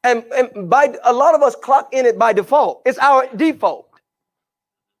 And by a lot of us clock in it by default. It's our default.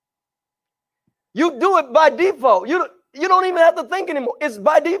 You do it by default. You don't even have to think anymore. It's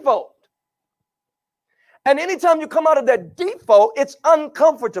by default. And anytime you come out of that default, it's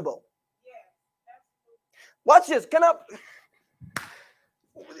uncomfortable. Watch this.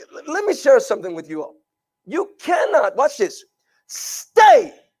 Let me share something with you all. You cannot, watch this,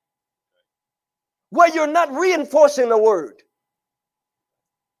 stay where you're not reinforcing the word.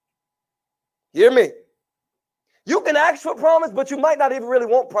 Hear me? You can ask for promise, but you might not even really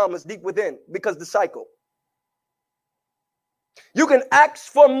want promise deep within because the cycle. You can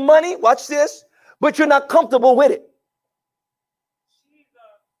ask for money, watch this, but you're not comfortable with it.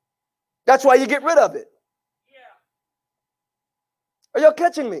 That's why you get rid of it. Are y'all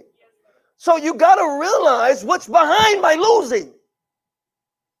catching me? So you got to realize what's behind my losing.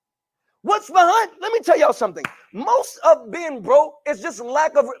 What's behind? Let me tell y'all something. Most of being broke is just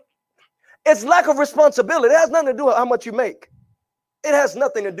lack of responsibility. It has nothing to do with how much you make. It has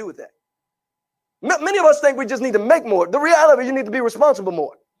nothing to do with that. Many of us think we just need to make more. The reality is you need to be responsible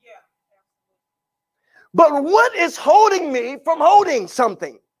more. But what is holding me from holding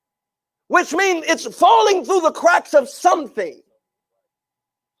something? Which means it's falling through the cracks of something.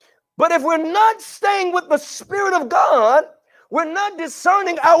 But if we're not staying with the Spirit of God, we're not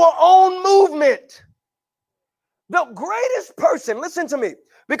discerning our own movement. The greatest person, listen to me,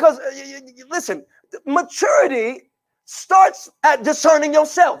 because listen, maturity starts at discerning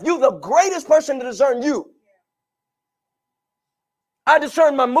yourself. You're the greatest person to discern you. I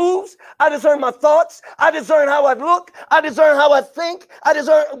discern my moves. I discern my thoughts. I discern how I look. I discern how I think. I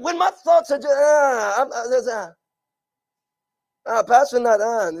discern when my thoughts are just, Pastor, not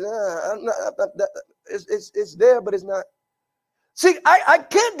on. It's there, but it's not. See, I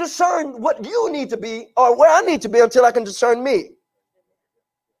can't discern what you need to be or where I need to be until I can discern me.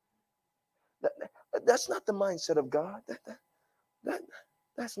 That's not the mindset of God.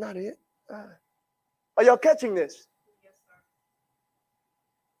 That's not it. Are y'all catching this? Yes, sir.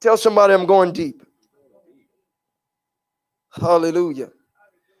 Tell somebody I'm going deep. Hallelujah.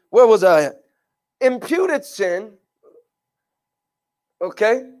 Where was I at? Imputed sin.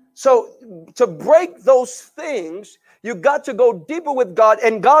 Okay, so to break those things, you got to go deeper with God,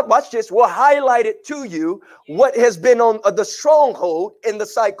 and God, watch this, will highlight it to you what has been on the stronghold in the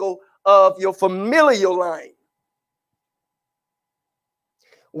cycle of your familial line.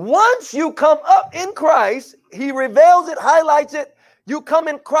 Once you come up in Christ, he reveals it, highlights it. You come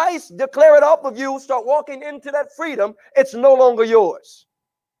in Christ, declare it off of you, start walking into that freedom. It's no longer yours.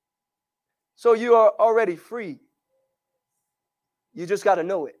 So you are already free. You just got to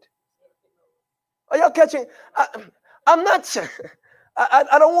know it. Are y'all catching? I'm not saying,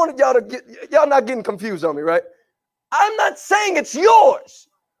 I don't want y'all to get, y'all not getting confused on me, right? I'm not saying it's yours,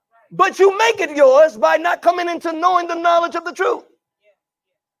 but you make it yours by not coming into knowing the knowledge of the truth.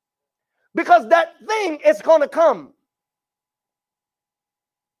 Because that thing is going to come.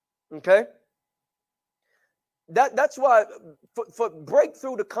 Okay? That's why for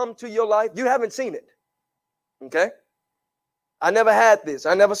breakthrough to come to your life, you haven't seen it. Okay? I never had this.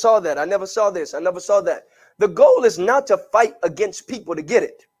 I never saw that. I never saw this. I never saw that. The goal is not to fight against people to get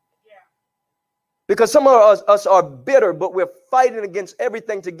it. Yeah. Because some of us are bitter, but we're fighting against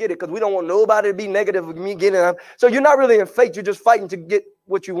everything to get it because we don't want nobody to be negative with me getting it. So you're not really in faith. You're just fighting to get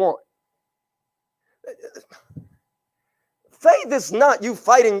what you want. Faith is not you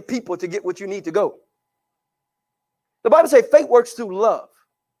fighting people to get what you need to go. The Bible says faith works through love.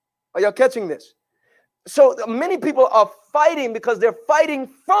 Are y'all catching this? So many people are fighting because they're fighting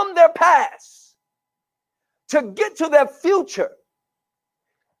from their past to get to their future.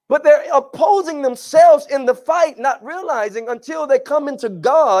 But they're opposing themselves in the fight, not realizing until they come into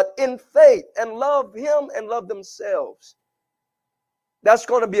God in faith and love him and love themselves. That's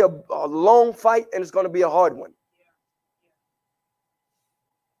going to be a long fight, and it's going to be a hard one.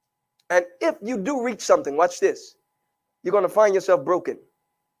 And if you do reach something, watch this. You're going to find yourself broken,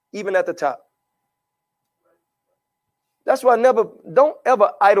 even at the top. That's why don't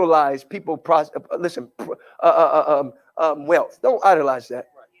ever idolize people. Wealth. Don't idolize that.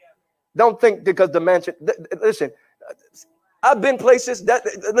 Don't think because the mansion. Listen, I've been places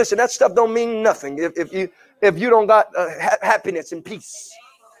that stuff don't mean nothing if you don't got happiness and peace.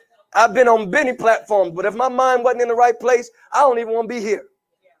 I've been on many platforms, but if my mind wasn't in the right place, I don't even want to be here.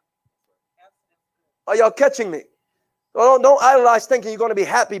 Are y'all catching me? Don't idolize thinking you're going to be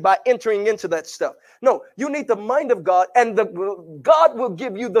happy by entering into that stuff. No, you need the mind of God, and God will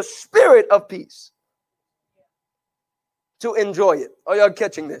give you the spirit of peace to enjoy it. Are y'all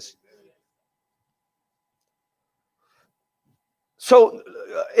catching this? So,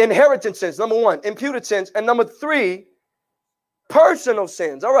 inheritance sins, number one, imputed sins, and number three, personal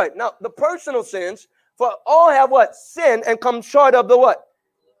sins. All right, now the personal sins, for all have what? Sin and come short of the what?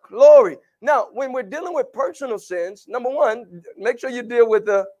 Glory. Now, when we're dealing with personal sins, number one, make sure you deal with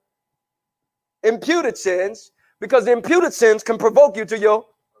the imputed sins, because the imputed sins can provoke you to your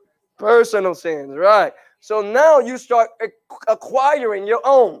personal sins, right? So now you start acquiring your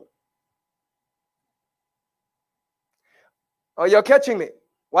own. Are y'all catching me?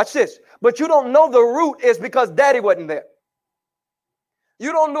 Watch this. But you don't know the root is because daddy wasn't there.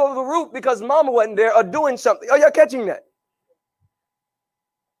 You don't know the root because mama wasn't there or doing something. Are y'all catching that?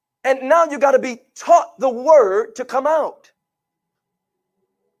 And now you got to be taught the word to come out.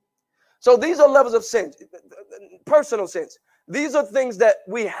 So these are levels of sins, personal sins. These are things that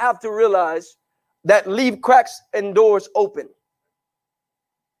we have to realize that leave cracks and doors open.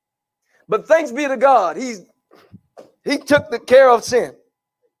 But thanks be to God, he took the care of sin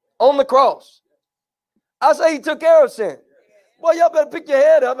on the cross. I say he took care of sin. Boy, y'all better pick your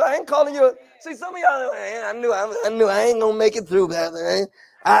head up. I ain't calling you. See, some of y'all, I knew I ain't gonna make it through that.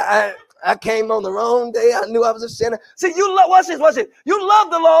 I came on the wrong day. I knew I was a sinner. See, you love, watch this. You love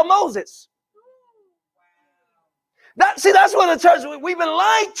the law of Moses. That's what the church, we've been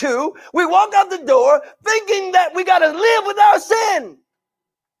lied to. We walk out the door thinking that we got to live with our sin.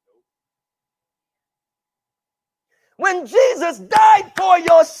 When Jesus died for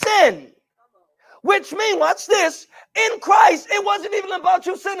your sin, which means, watch this, in Christ, it wasn't even about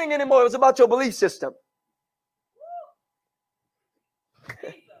you sinning anymore. It was about your belief system.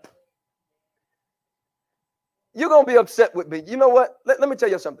 You're going to be upset with me. You know what? Let me tell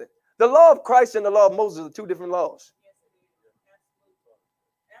you something. The law of Christ and the law of Moses are two different laws.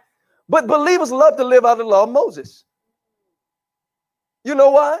 But believers love to live out the law of Moses. You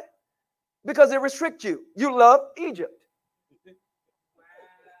know why? Because it restricts you. You love Egypt.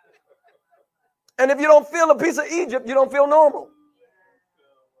 And if you don't feel a piece of Egypt, you don't feel normal.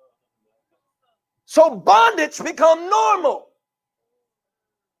 So bondage becomes normal.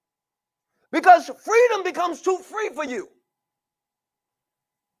 Because freedom becomes too free for you.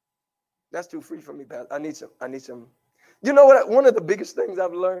 That's too free for me, Pastor. I need some. You know what? One of the biggest things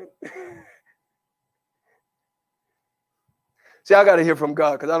I've learned. See, I got to hear from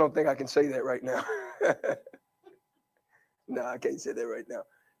God because I don't think I can say that right now. No, I can't say that right now.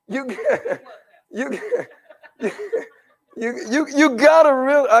 You gotta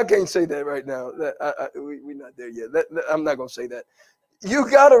really. I can't say that right now. We're not there yet. I'm not gonna say that. You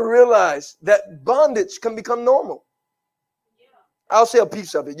gotta realize that bondage can become normal. I'll say a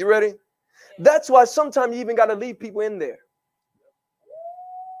piece of it. You ready? That's why sometimes you even gotta leave people in there.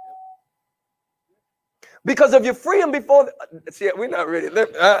 Because of your freedom before. See, we're not ready.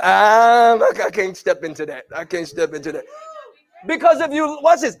 I can't step into that. I can't step into that. Because if you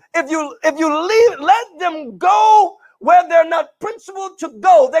watch this, if you leave, let them go where they're not principled to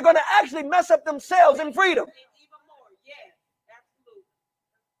go, they're going to actually mess up themselves in freedom.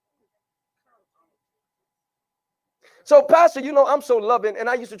 So, Pastor, you know, I'm so loving, and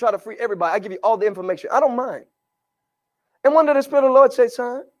I used to try to free everybody. I give you all the information. I don't mind. And one day the Spirit of the Lord said,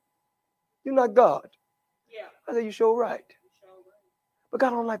 son, you're not God. Yeah. I said, you sure right. But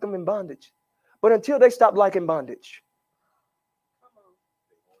God don't like them in bondage. But until they stop liking bondage,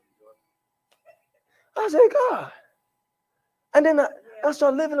 I said, God. And then I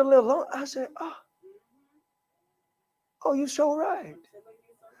started living a little long. I said, oh, you sure right.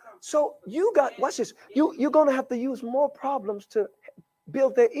 So you got, watch this. You're going to have to use more problems to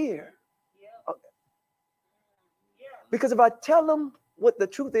build their ear. Because if I tell them what the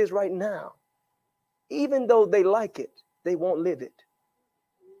truth is right now, even though they like it, they won't live it.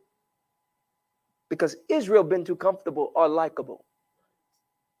 Because Israel been too comfortable or likable.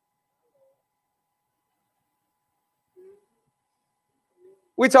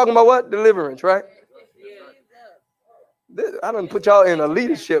 We talking about what? Deliverance, right? I done put y'all in a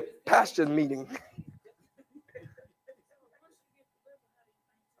leadership pastor meeting.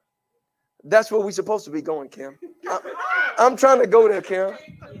 That's where we supposed to be going, Kim. I'm trying to go there, Kim.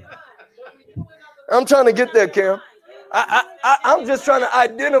 I'm trying to get there, Kim. I'm just trying to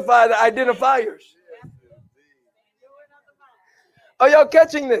identify the identifiers. Are y'all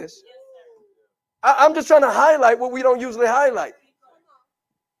catching this? I'm just trying to highlight what we don't usually highlight.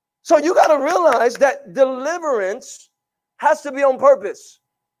 So you got to realize that deliverance has to be on purpose.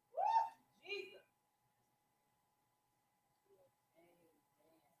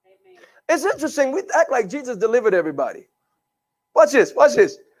 It's interesting. We act like Jesus delivered everybody. Watch this. Watch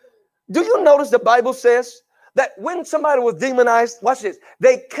this. Do you notice the Bible says that when somebody was demonized, watch this,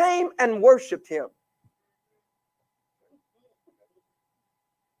 they came and worshiped him.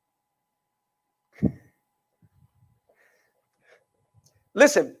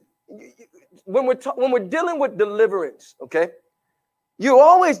 Listen, when we're dealing with deliverance, okay, you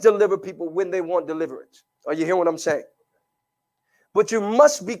always deliver people when they want deliverance. Are you hearing what I'm saying? But you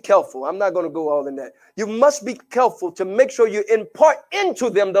must be careful. I'm not going to go all in that. You must be careful to make sure you impart into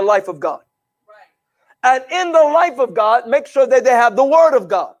them the life of God. Right. And in the life of God, make sure that they have the word of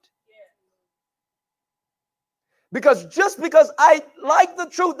God. Yeah. Because just because I like the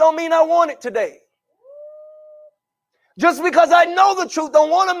truth don't mean I want it today. Just because I know the truth don't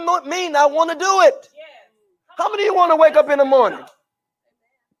want to mean I want to do it. Yeah. How many of you want to wake up in the morning?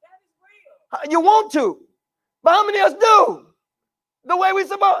 You want to. But how many of us do? The way we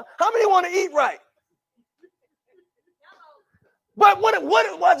supposed. How many want to eat right? But what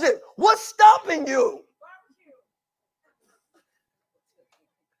was it? What's stopping you?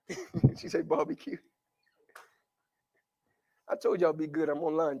 She said barbecue. I told y'all be good. I'm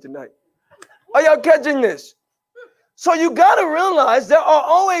online tonight. Are y'all catching this? So you got to realize there are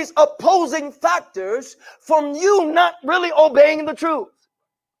always opposing factors from you not really obeying the truth,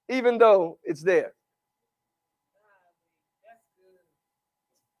 even though it's there.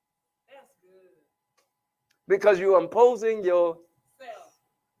 Because you're imposing yourself.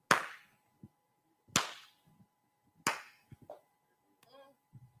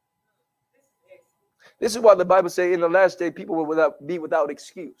 This is why the Bible says in the last day people will be without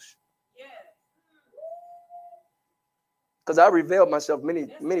excuse. Because I revealed myself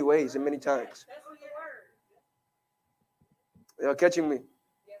many ways and many times. You're catching me?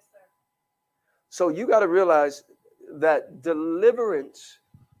 Yes, sir. So you got to realize that deliverance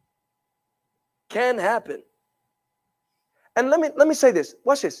can happen. And let me say this.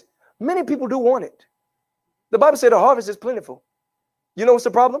 Watch this. Many people do want it. The Bible said the harvest is plentiful. You know what's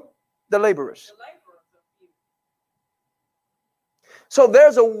the problem? The laborers. So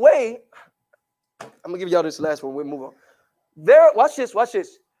there's a way. I'm going to give y'all this last one. We'll move on. Watch this. Watch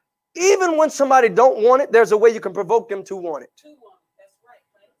this. Even when somebody don't want it, there's a way you can provoke them to want it. That's right.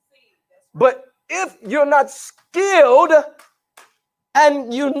 But if you're not skilled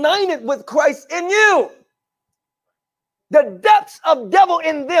and united with Christ in you, the depths of devil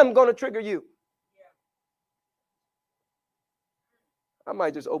in them going to trigger you. I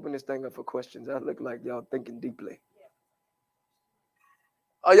might just open this thing up for questions. I look like y'all thinking deeply.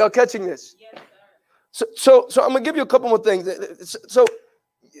 Are y'all catching this? Yes, so I'm going to give you a couple more things. So,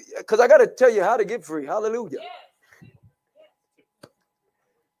 because I got to tell you how to get free. Hallelujah. Yes.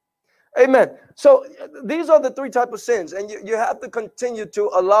 Amen. So these are the three types of sins. And you have to continue to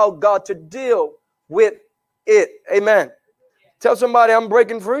allow God to deal with it. Amen. Tell somebody I'm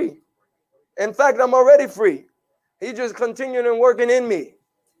breaking free. In fact, I'm already free. He just continuing and working in me.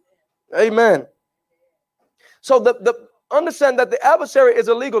 Amen. So understand that the adversary is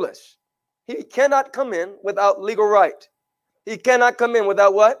a legalist. He cannot come in without legal right. He cannot come in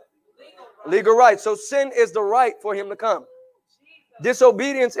without what? Legal right. So sin is the right for him to come.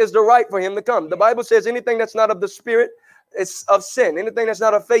 Disobedience is the right for him to come. The Bible says anything that's not of the spirit is of sin. Anything that's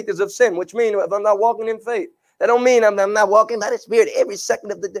not of faith is of sin, which means if I'm not walking in faith, that don't mean I'm not walking by the Spirit every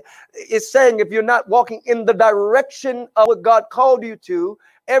second of the day. It's saying if you're not walking in the direction of what God called you to,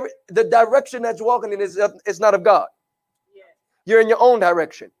 the direction that you're walking in is not of God. Yes. You're in your own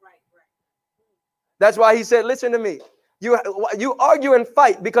direction. Right. That's why he said, listen to me. You argue and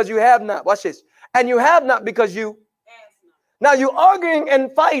fight because you have not. Watch this. And you have not because you. Now you're arguing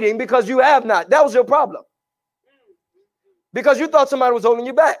and fighting because you have not. That was your problem. Because you thought somebody was holding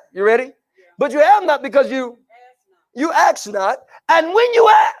you back. You ready? Yeah. But you have not because you ask not, and when you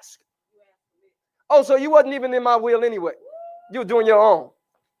ask, oh, so you wasn't even in my will anyway. You were doing your own.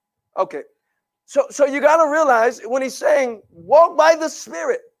 Okay. So you got to realize when he's saying, walk by the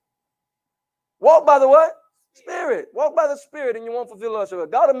Spirit. Walk by the what? Spirit. Walk by the Spirit and you won't fulfill us.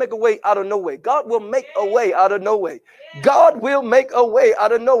 God will make a way out of no way. God will make a way out of no way. God will make a way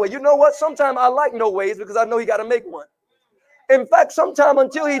out of no way. You know what? Sometimes I like no ways because I know he got to make one. In fact, sometimes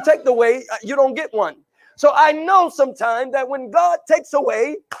until he take the way, you don't get one. So I know sometimes that when God takes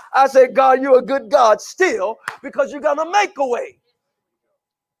away, I say, God, you're a good God still because you're going to make a way.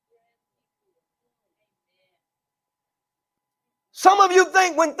 Some of you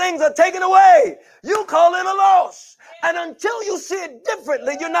think when things are taken away, you call it a loss. And until you see it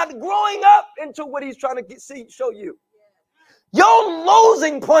differently, you're not growing up into what he's trying to show you. Your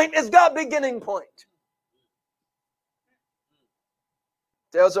losing point is God's beginning point.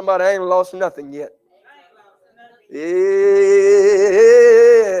 Tell somebody, I ain't lost nothing yet. Yeah.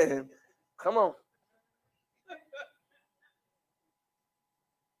 Come on.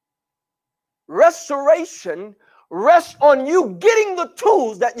 Restoration rests on you getting the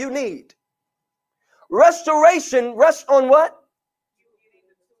tools that you need. Restoration rests on what?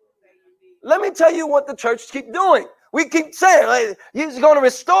 Let me tell you what the church keep doing. We keep saying he's going to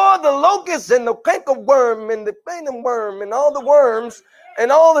restore the locusts and the cankerworm and the phantom worm and all the worms and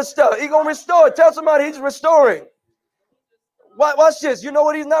all the stuff. He's going to restore. Tell somebody he's restoring. Watch this. You know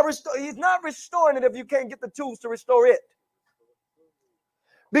what he's not restoring? He's not restoring it if you can't get the tools to restore it.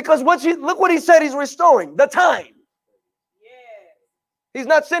 Because look what he said he's restoring. The time. He's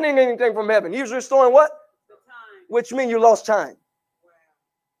not sending anything from heaven. He's restoring what? The time. Which means you lost time. Wow.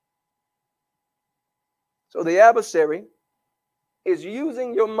 So the adversary is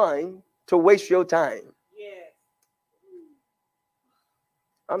using your mind to waste your time. Yes.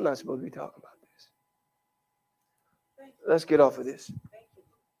 I'm not supposed to be talking about this. Let's get off of this.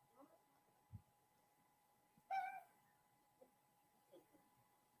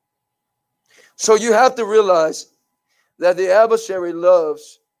 So you have to realize that the adversary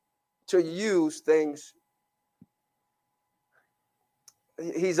loves to use things.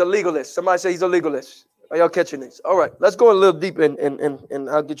 He's a legalist. Somebody say he's a legalist. Are y'all catching this? All right, let's go a little deep and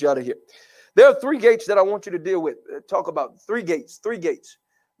I'll get you out of here. There are 3 gates that I want you to deal with. Talk about 3 gates. 3 gates.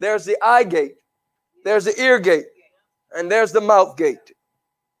 There's the eye gate. There's the ear gate. And there's the mouth gate.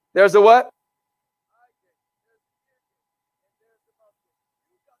 There's the what?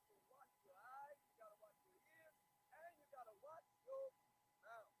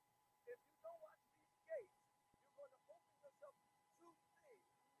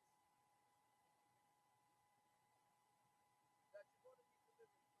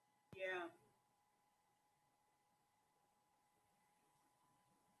 Yeah.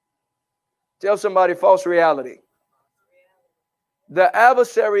 Tell somebody false reality. The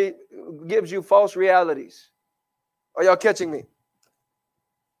adversary gives you false realities. Are y'all catching me?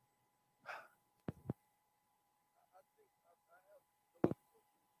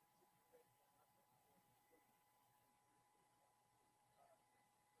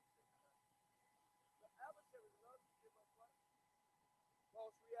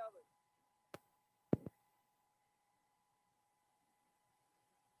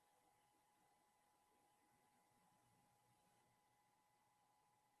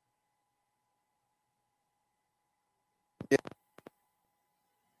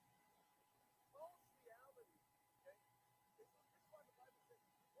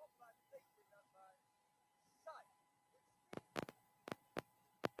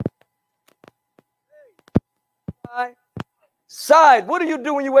 Side. What do you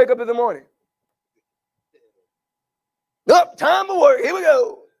do when you wake up in the morning? Up, time for work. Here we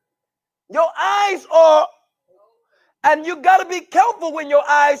go. Your eyes are, and you got to be careful when your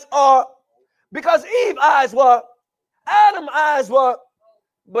eyes are, because Eve's eyes were, Adam's eyes were,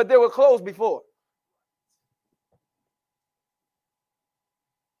 but they were closed before.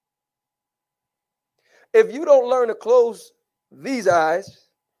 If you don't learn to close these eyes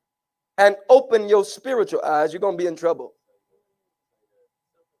and open your spiritual eyes, you're going to be in trouble.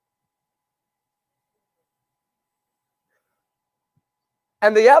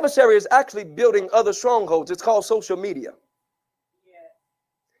 And the adversary is actually building other strongholds. It's called social media.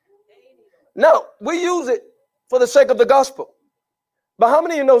 Now, we use it for the sake of the gospel. But how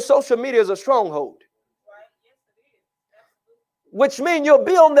many of you know social media is a stronghold? Which means you'll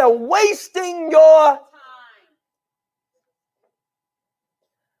be on there wasting your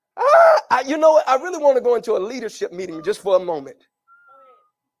time. You know what? I really want to go into a leadership meeting just for a moment.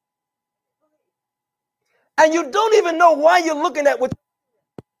 And you don't even know why you're looking at what.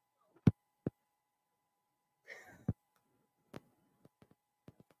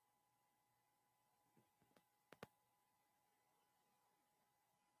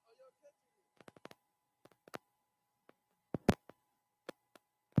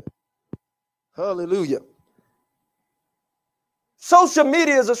 Hallelujah. Social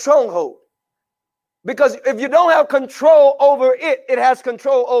media is a stronghold. Because if you don't have control over it, it has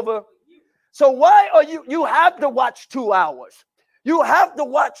control over. So why are you have to watch 2 hours. You have to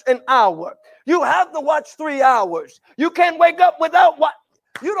watch an hour. You have to watch 3 hours. You can't wake up without what?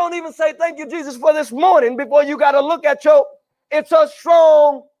 You don't even say thank you, Jesus, for this morning before you got to look at it's a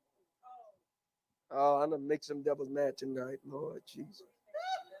strong. Oh, I'm going to make some devils mad tonight, Lord Jesus.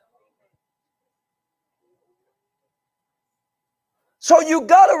 So you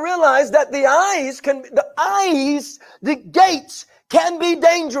got to realize that the gates can be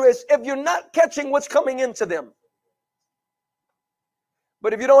dangerous if you're not catching what's coming into them.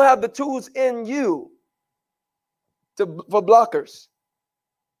 But if you don't have the tools in you for blockers,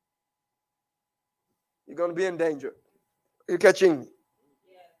 you're going to be in danger. You're catching me.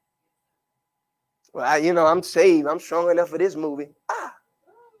 Well, I'm saved. I'm strong enough for this movie.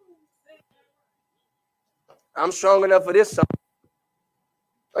 I'm strong enough for this song.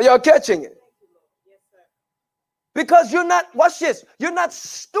 Are y'all catching it? Because you're not, watch this, you're not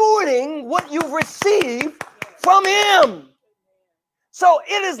stewarding what you've received from him. So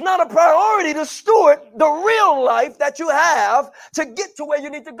it is not a priority to steward the real life that you have to get to where you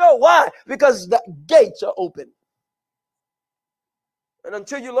need to go. Why? Because the gates are open. And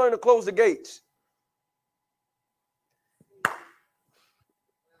until you learn to close the gates,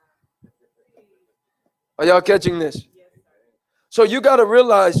 are y'all catching this? So you got to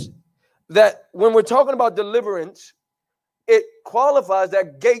realize that when we're talking about deliverance, it qualifies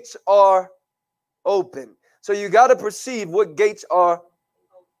that gates are open. So you got to perceive what gates are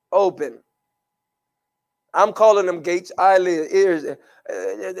open. I'm calling them gates, eyelids, ears,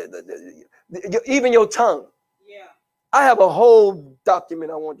 even your tongue. Yeah. I have a whole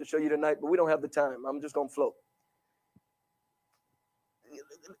document I want to show you tonight, but we don't have the time. I'm just going to flow.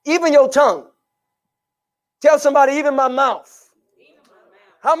 Even your tongue. Tell somebody, even my mouth.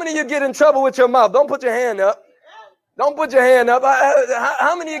 How many of you get in trouble with your mouth? Don't put your hand up. Don't put your hand up.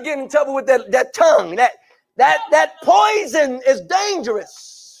 How many of you get in trouble with that tongue? That poison is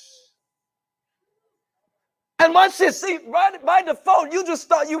dangerous. And watch this. See, right by default, you just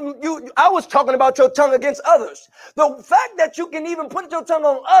thought I was talking about your tongue against others. The fact that you can even put your tongue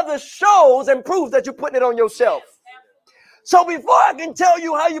on others shows and proves that you're putting it on yourself. So before I can tell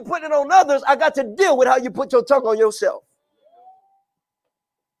you how you put it on others, I got to deal with how you put your tongue on yourself.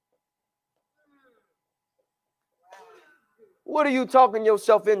 What are you talking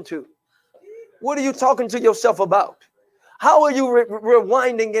yourself into? What are you talking to yourself about? How are you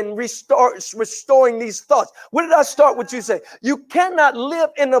rewinding and restoring these thoughts? What did I start with you say? You cannot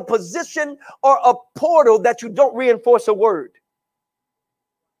live in a position or a portal that you don't reinforce a word.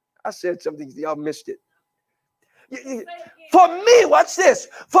 I said something, y'all missed it. For me, watch this.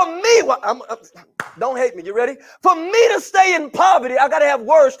 For me, don't hate me. You ready? For me to stay in poverty, I got to have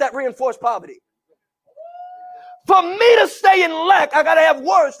words that reinforce poverty. For me to stay in lack, I got to have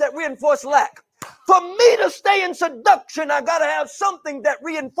words that reinforce lack. For me to stay in seduction, I got to have something that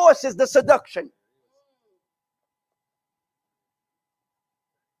reinforces the seduction.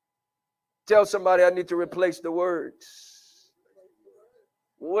 Tell somebody I need to replace the words.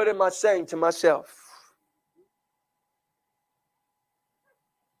 What am I saying to myself?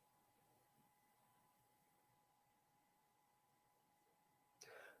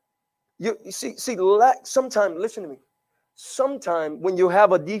 You see, lack, sometimes, listen to me. Sometimes when you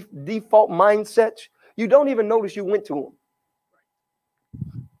have a default mindset, you don't even notice you went to him.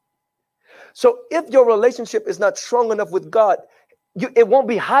 So if your relationship is not strong enough with God, it won't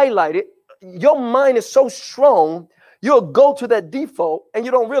be highlighted. Your mind is so strong, you'll go to that default and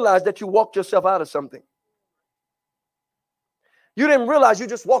you don't realize that you walked yourself out of something. You didn't realize you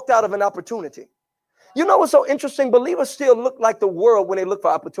just walked out of an opportunity. You know what's so interesting? Believers still look like the world when they look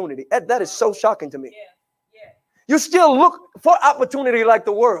for opportunity. That is so shocking to me. Yeah. You still look for opportunity like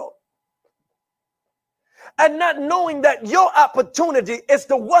the world. And not knowing that your opportunity is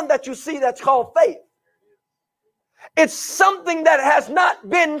the one that you see that's called faith. It's something that has not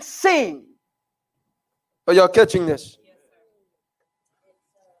been seen. Are y'all catching this?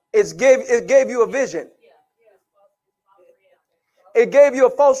 It gave you a vision. It gave you a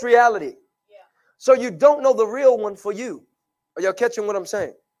false reality. So you don't know the real one for you. Are y'all catching what I'm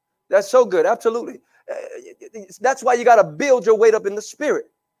saying? That's so good. Absolutely. That's why you got to build your weight up in the spirit.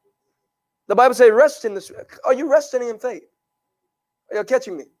 The Bible says rest in the spirit. Are you resting in faith? Are y'all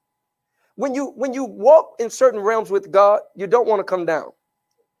catching me? When you walk in certain realms with God, you don't want to come down.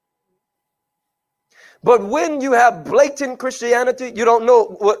 But when you have blatant Christianity, you don't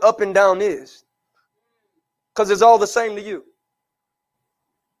know what up and down is. Because it's all the same to you.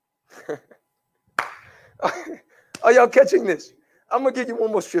 Are y'all catching this? I'm going to give you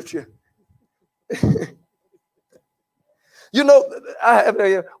one more scripture. You know, I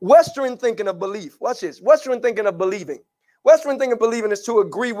have Western thinking of belief. Watch this. Western thinking of believing. Western thinking of believing is to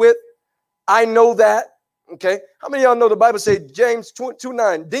agree with. I know that. Okay. How many of y'all know the Bible says James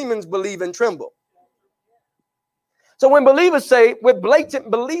 2:9, demons believe and tremble. So when believers say with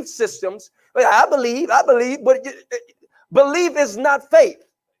blatant belief systems, Well, I believe, but belief is not faith.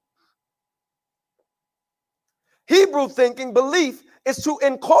 Hebrew thinking, belief is to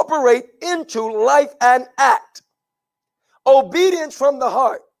incorporate into life and act. Obedience from the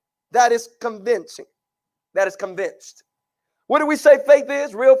heart that is convincing, that is convinced. What do we say faith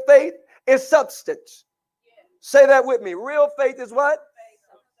is? Real faith is substance. Say that with me. Real faith is what?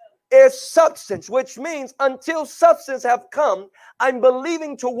 Is substance, which means until substance have come, I'm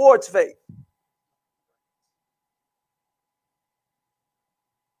believing towards faith.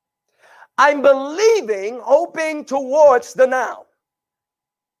 I'm believing, hoping towards the now.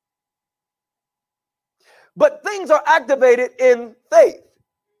 But things are activated in faith.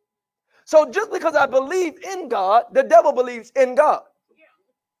 So just because I believe in God, the devil believes in God.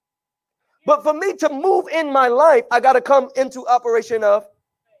 But for me to move in my life, I got to come into operation of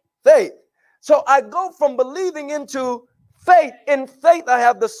faith. So I go from believing into faith. In faith, I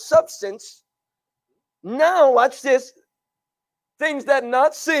have the substance. Now, watch this. Things that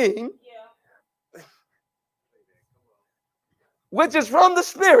not seen, which is from the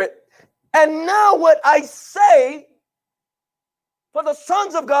Spirit. And now what I say, for the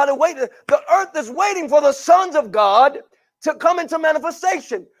sons of God are waiting. The earth is waiting for the sons of God to come into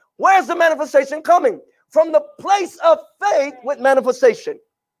manifestation. Where's the manifestation coming? From the place of faith with manifestation.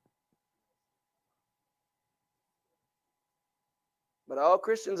 But all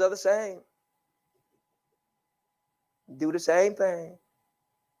Christians are the same. Do the same thing.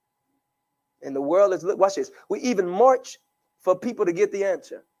 And the world is, watch this. We even march for people to get the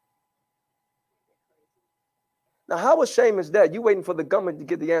answer. Now, how ashamed is that? You waiting for the government to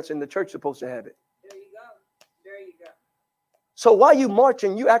get the answer and the church supposed to have it. There you go. There you go. So while you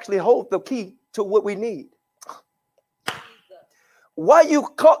marching, you actually hold the key to what we need. Why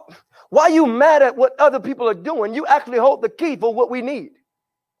you mad at what other people are doing, you actually hold the key for what we need.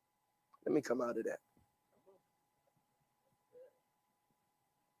 Let me come out of that.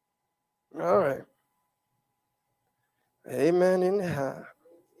 All right. Amen in the high.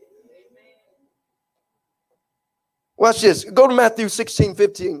 Watch this. Go to Matthew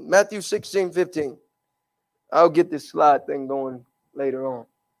 16:15. Matthew 16:15. I'll get this slide thing going later on.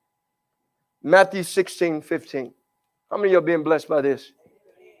 Matthew 16:15. How many of you are being blessed by this?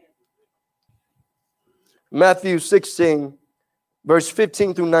 Matthew 16, verse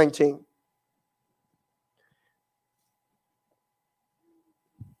 15 through 19.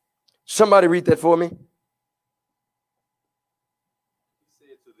 Somebody read that for me. He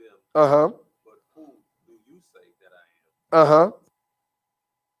said to them, but who do you say that I am?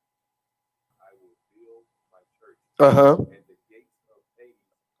 I will build my church, and the gates of Hades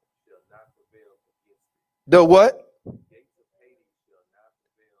shall not prevail against it. The what? The gates of Hades shall not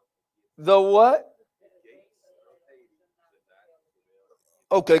prevail against it. The what? The gates of Hades shall not prevail against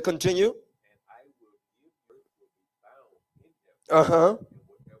it. Okay, continue. And I will give earth will be bound in heaven. And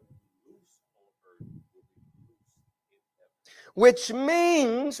whatever you loose on earth will be loose in heaven. Which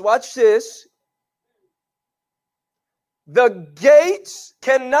means, watch this, the gates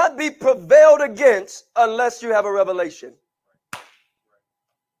cannot be prevailed against unless you have a revelation.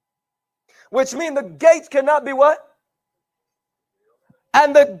 Which means the gates cannot be what?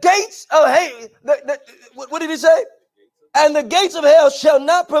 And the gates of hell, what did he say? And the gates of hell shall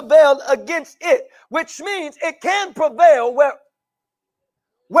not prevail against it. Which means it can prevail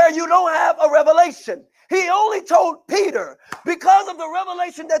where you don't have a revelation. He only told Peter, because of the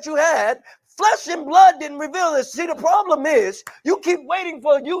revelation that you had, flesh and blood didn't reveal this. See, the problem is you keep waiting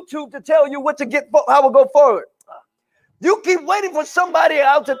for YouTube to tell you what to get, how to go forward. You keep waiting for somebody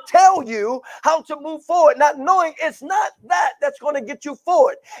else to tell you how to move forward, not knowing it's not that that's going to get you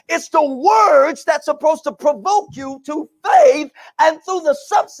forward. It's the words that's supposed to provoke you to faith, and through the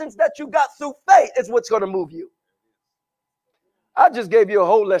substance that you got through faith is what's going to move you. I just gave you a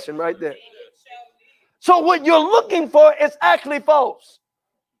whole lesson right there. So what you're looking for is actually false.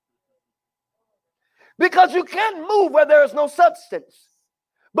 Because you can't move where there is no substance.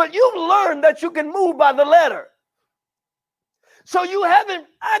 But you've learned that you can move by the letter. So you haven't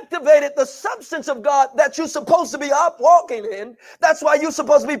activated the substance of God that you're supposed to be walking in. That's why you're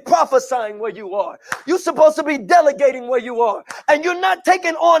supposed to be prophesying where you are. You're supposed to be delegating where you are. And you're not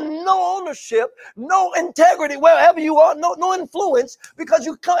taking on no ownership, no integrity, wherever you are, no influence, because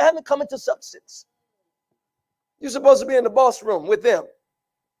you haven't come into substance. You're supposed to be in the boss room with them.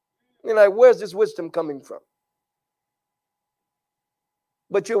 You're like, where's this wisdom coming from?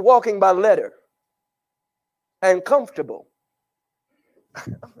 But you're walking by letter and comfortable.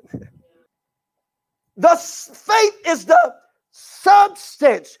 The faith is the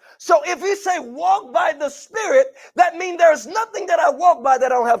substance. So if you say walk by the Spirit, that means there's nothing that I walk by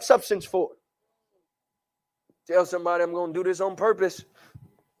that I don't have substance for. Tell somebody I'm going to do this on purpose.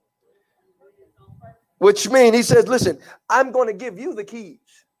 Which means he says, listen, I'm going to give you the keys.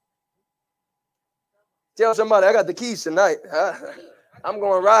 Tell somebody I got the keys tonight. I'm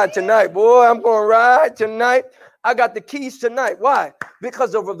going to ride tonight, boy. I'm going to ride tonight. I got the keys tonight. Why?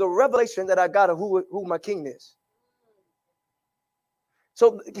 Because of the revelation that I got of who my king is.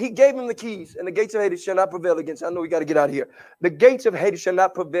 So he gave him the keys, and the gates of Hades shall not prevail against. I know we got to get out of here. The gates of Hades shall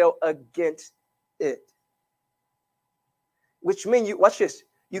not prevail against it. Which means, you watch this,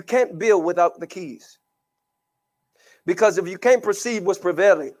 you can't build without the keys. Because if you can't perceive what's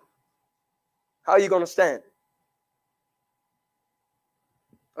prevailing, how are you going to stand?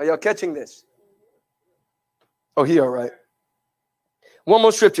 Are y'all catching this? Oh, he all right. One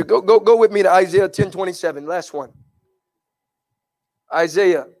more scripture. Go with me to Isaiah 10:27. Last one.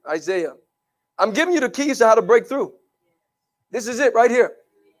 Isaiah. I'm giving you the keys to how to break through. This is it right here.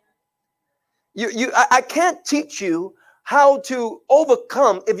 I can't teach you how to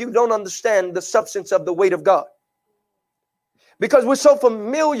overcome if you don't understand the substance of the weight of God. Because we're so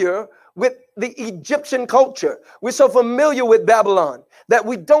familiar with the Egyptian culture. We're so familiar with Babylon that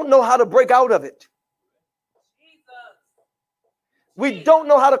we don't know how to break out of it. We don't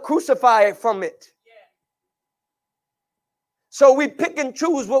know how to crucify from it. So we pick and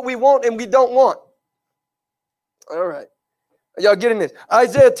choose what we want and we don't want. All right. Are y'all getting this?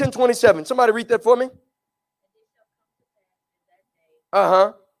 Isaiah 10:27. Somebody read that for me.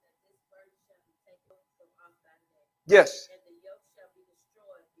 Uh-huh. Yes.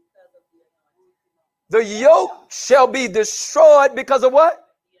 The yoke shall be destroyed because of what?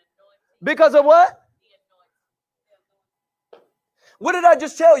 Because of what? What did I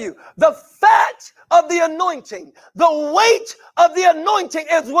just tell you? The fat of the anointing, the weight of the anointing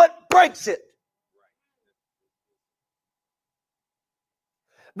is what breaks it.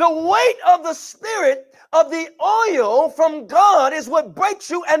 The weight of the spirit of the oil from God is what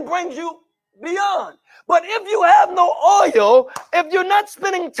breaks you and brings you beyond. But if you have no oil, if you're not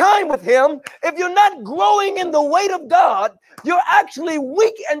spending time with him, if you're not growing in the weight of God, you're actually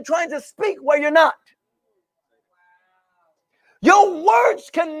weak and trying to speak where you're not. Your words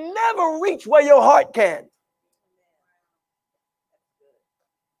can never reach where your heart can.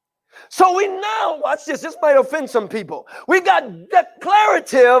 So we now, watch this, this might offend some people. We got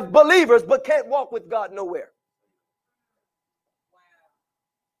declarative believers, but can't walk with God nowhere.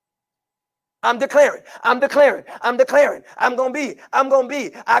 I'm declaring, I'm going to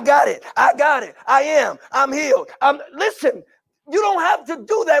be, I got it, I am, I'm healed. Listen, you don't have to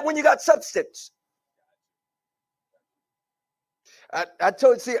do that when you got substance. I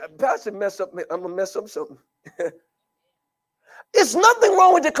told you, see, Pastor mess up, I'm going to mess up something. It's nothing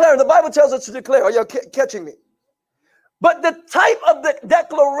wrong with declaring. The Bible tells us to declare. Are y'all catching me? But the type of the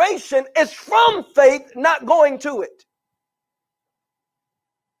declaration is from faith, not going to it.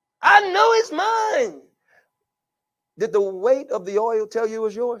 I know it's mine. Did the weight of the oil tell you it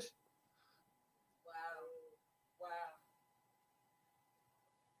was yours? Wow.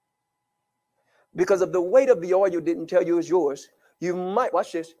 Because if the weight of the oil didn't tell you it was yours, you might,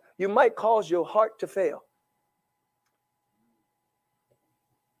 watch this, you might cause your heart to fail.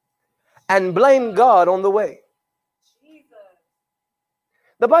 And blame God on the way.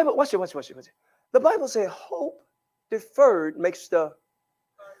 The Bible, watch it. The Bible says hope deferred makes the,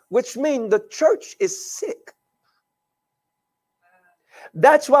 which means the church is sick.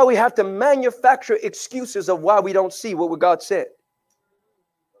 That's why we have to manufacture excuses of why we don't see what God said.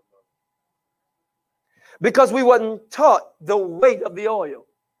 Because we wasn't taught the weight of the oil.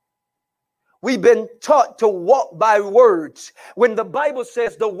 We've been taught to walk by words. When the Bible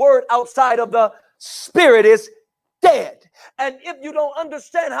says the word outside of the spirit is dead. And if you don't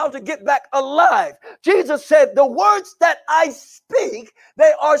understand how to get back alive, Jesus said, the words that I speak,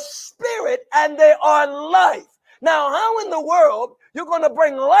 they are spirit and they are life. Now, how in the world you're going to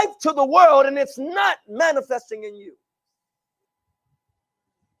bring life to the world and it's not manifesting in you?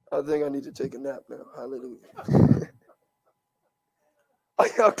 I think I need to take a nap now. Hallelujah. Are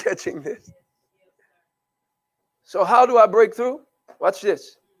y'all catching this? So how do I break through? Watch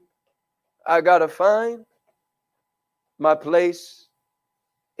this. I got to find my place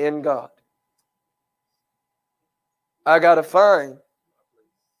in God. I got to find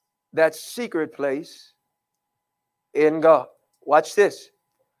that secret place in God. Watch this.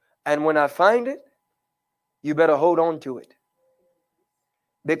 And when I find it, you better hold on to it.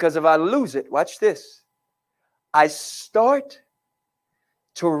 Because if I lose it, watch this. I start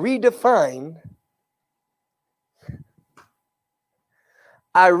to redefine.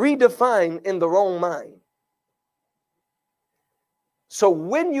 I redefine in the wrong mind. So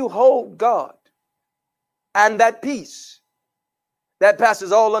when you hold God, And that peace that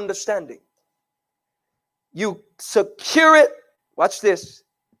passes all understanding, you secure it, watch this,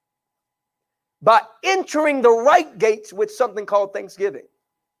 by entering the right gates with something called thanksgiving.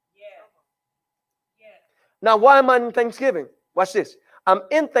 Now, why am I in Thanksgiving? Watch this. I'm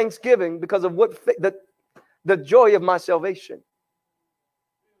in Thanksgiving because of what the joy of my salvation.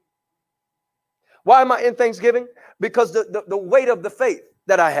 Why am I in Thanksgiving? Because the weight of the faith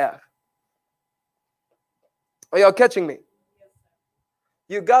that I have. Are y'all catching me?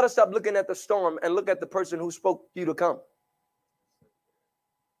 You got to stop looking at the storm and look at the person who spoke you to come.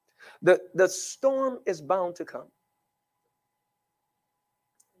 The storm is bound to come.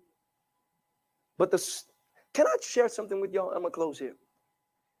 But can I share something with y'all? I'm going to close here.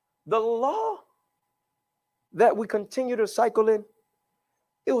 The law that we continue to cycle in,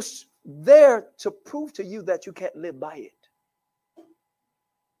 it was there to prove to you that you can't live by it.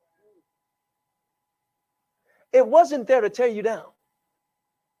 It wasn't there to tear you down.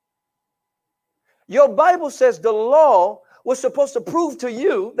 Your Bible says the law was supposed to prove to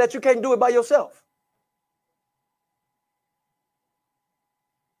you that you can't do it by yourself.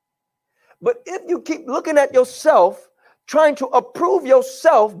 But if you keep looking at yourself, trying to approve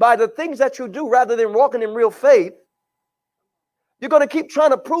yourself by the things that you do rather than walking in real faith, you're going to keep trying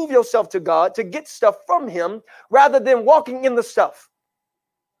to prove yourself to God to get stuff from Him rather than walking in the stuff.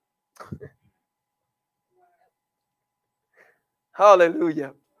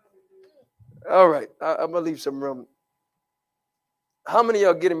 Hallelujah. All right, I'm going to leave some room. How many of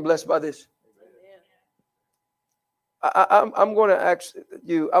y'all getting blessed by this? I'm going to ask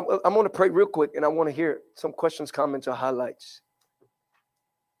you, I'm going to pray real quick, and I want to hear some questions, comments, or highlights.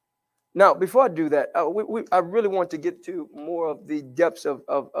 Now, before I do that, I really want to get to more of the depths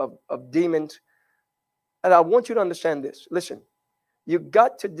of demons. And I want you to understand this. Listen, you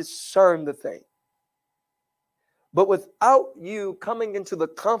got to discern the thing. But without you coming into the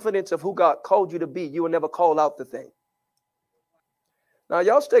confidence of who God called you to be, you will never call out the thing. Now,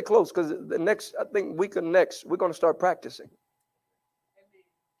 y'all stay close, because the next, I think week or next, we're going to start practicing.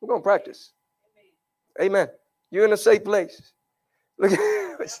 We're going to practice. Amen. You're in a safe place. Look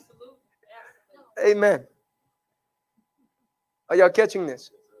at Amen. Are y'all catching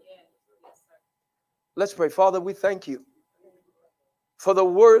this? Let's pray. Father, we thank you for the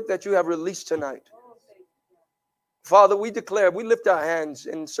word that you have released tonight. Father, we declare, we lift our hands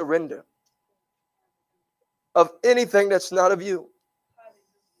in surrender of anything that's not of you.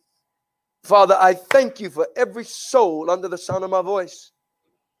 Father, I thank you for every soul under the sound of my voice.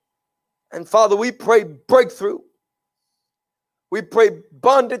 And Father, we pray breakthrough. We pray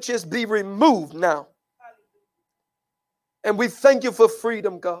bondages be removed now. And we thank you for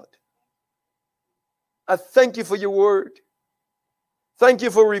freedom, God. I thank you for your word. Thank you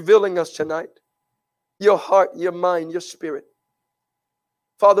for revealing us tonight. Your heart, your mind, your spirit.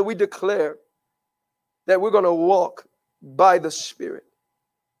 Father, we declare that we're going to walk by the Spirit.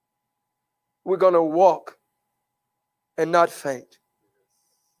 We're going to walk and not faint.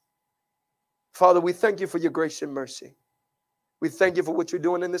 Father, we thank you for your grace and mercy. We thank you for what you're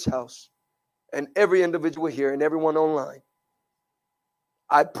doing in this house and every individual here and everyone online.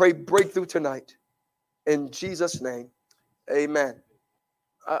 I pray breakthrough tonight in Jesus' name. Amen.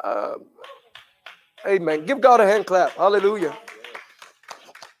 Amen. Give God a hand clap. Hallelujah.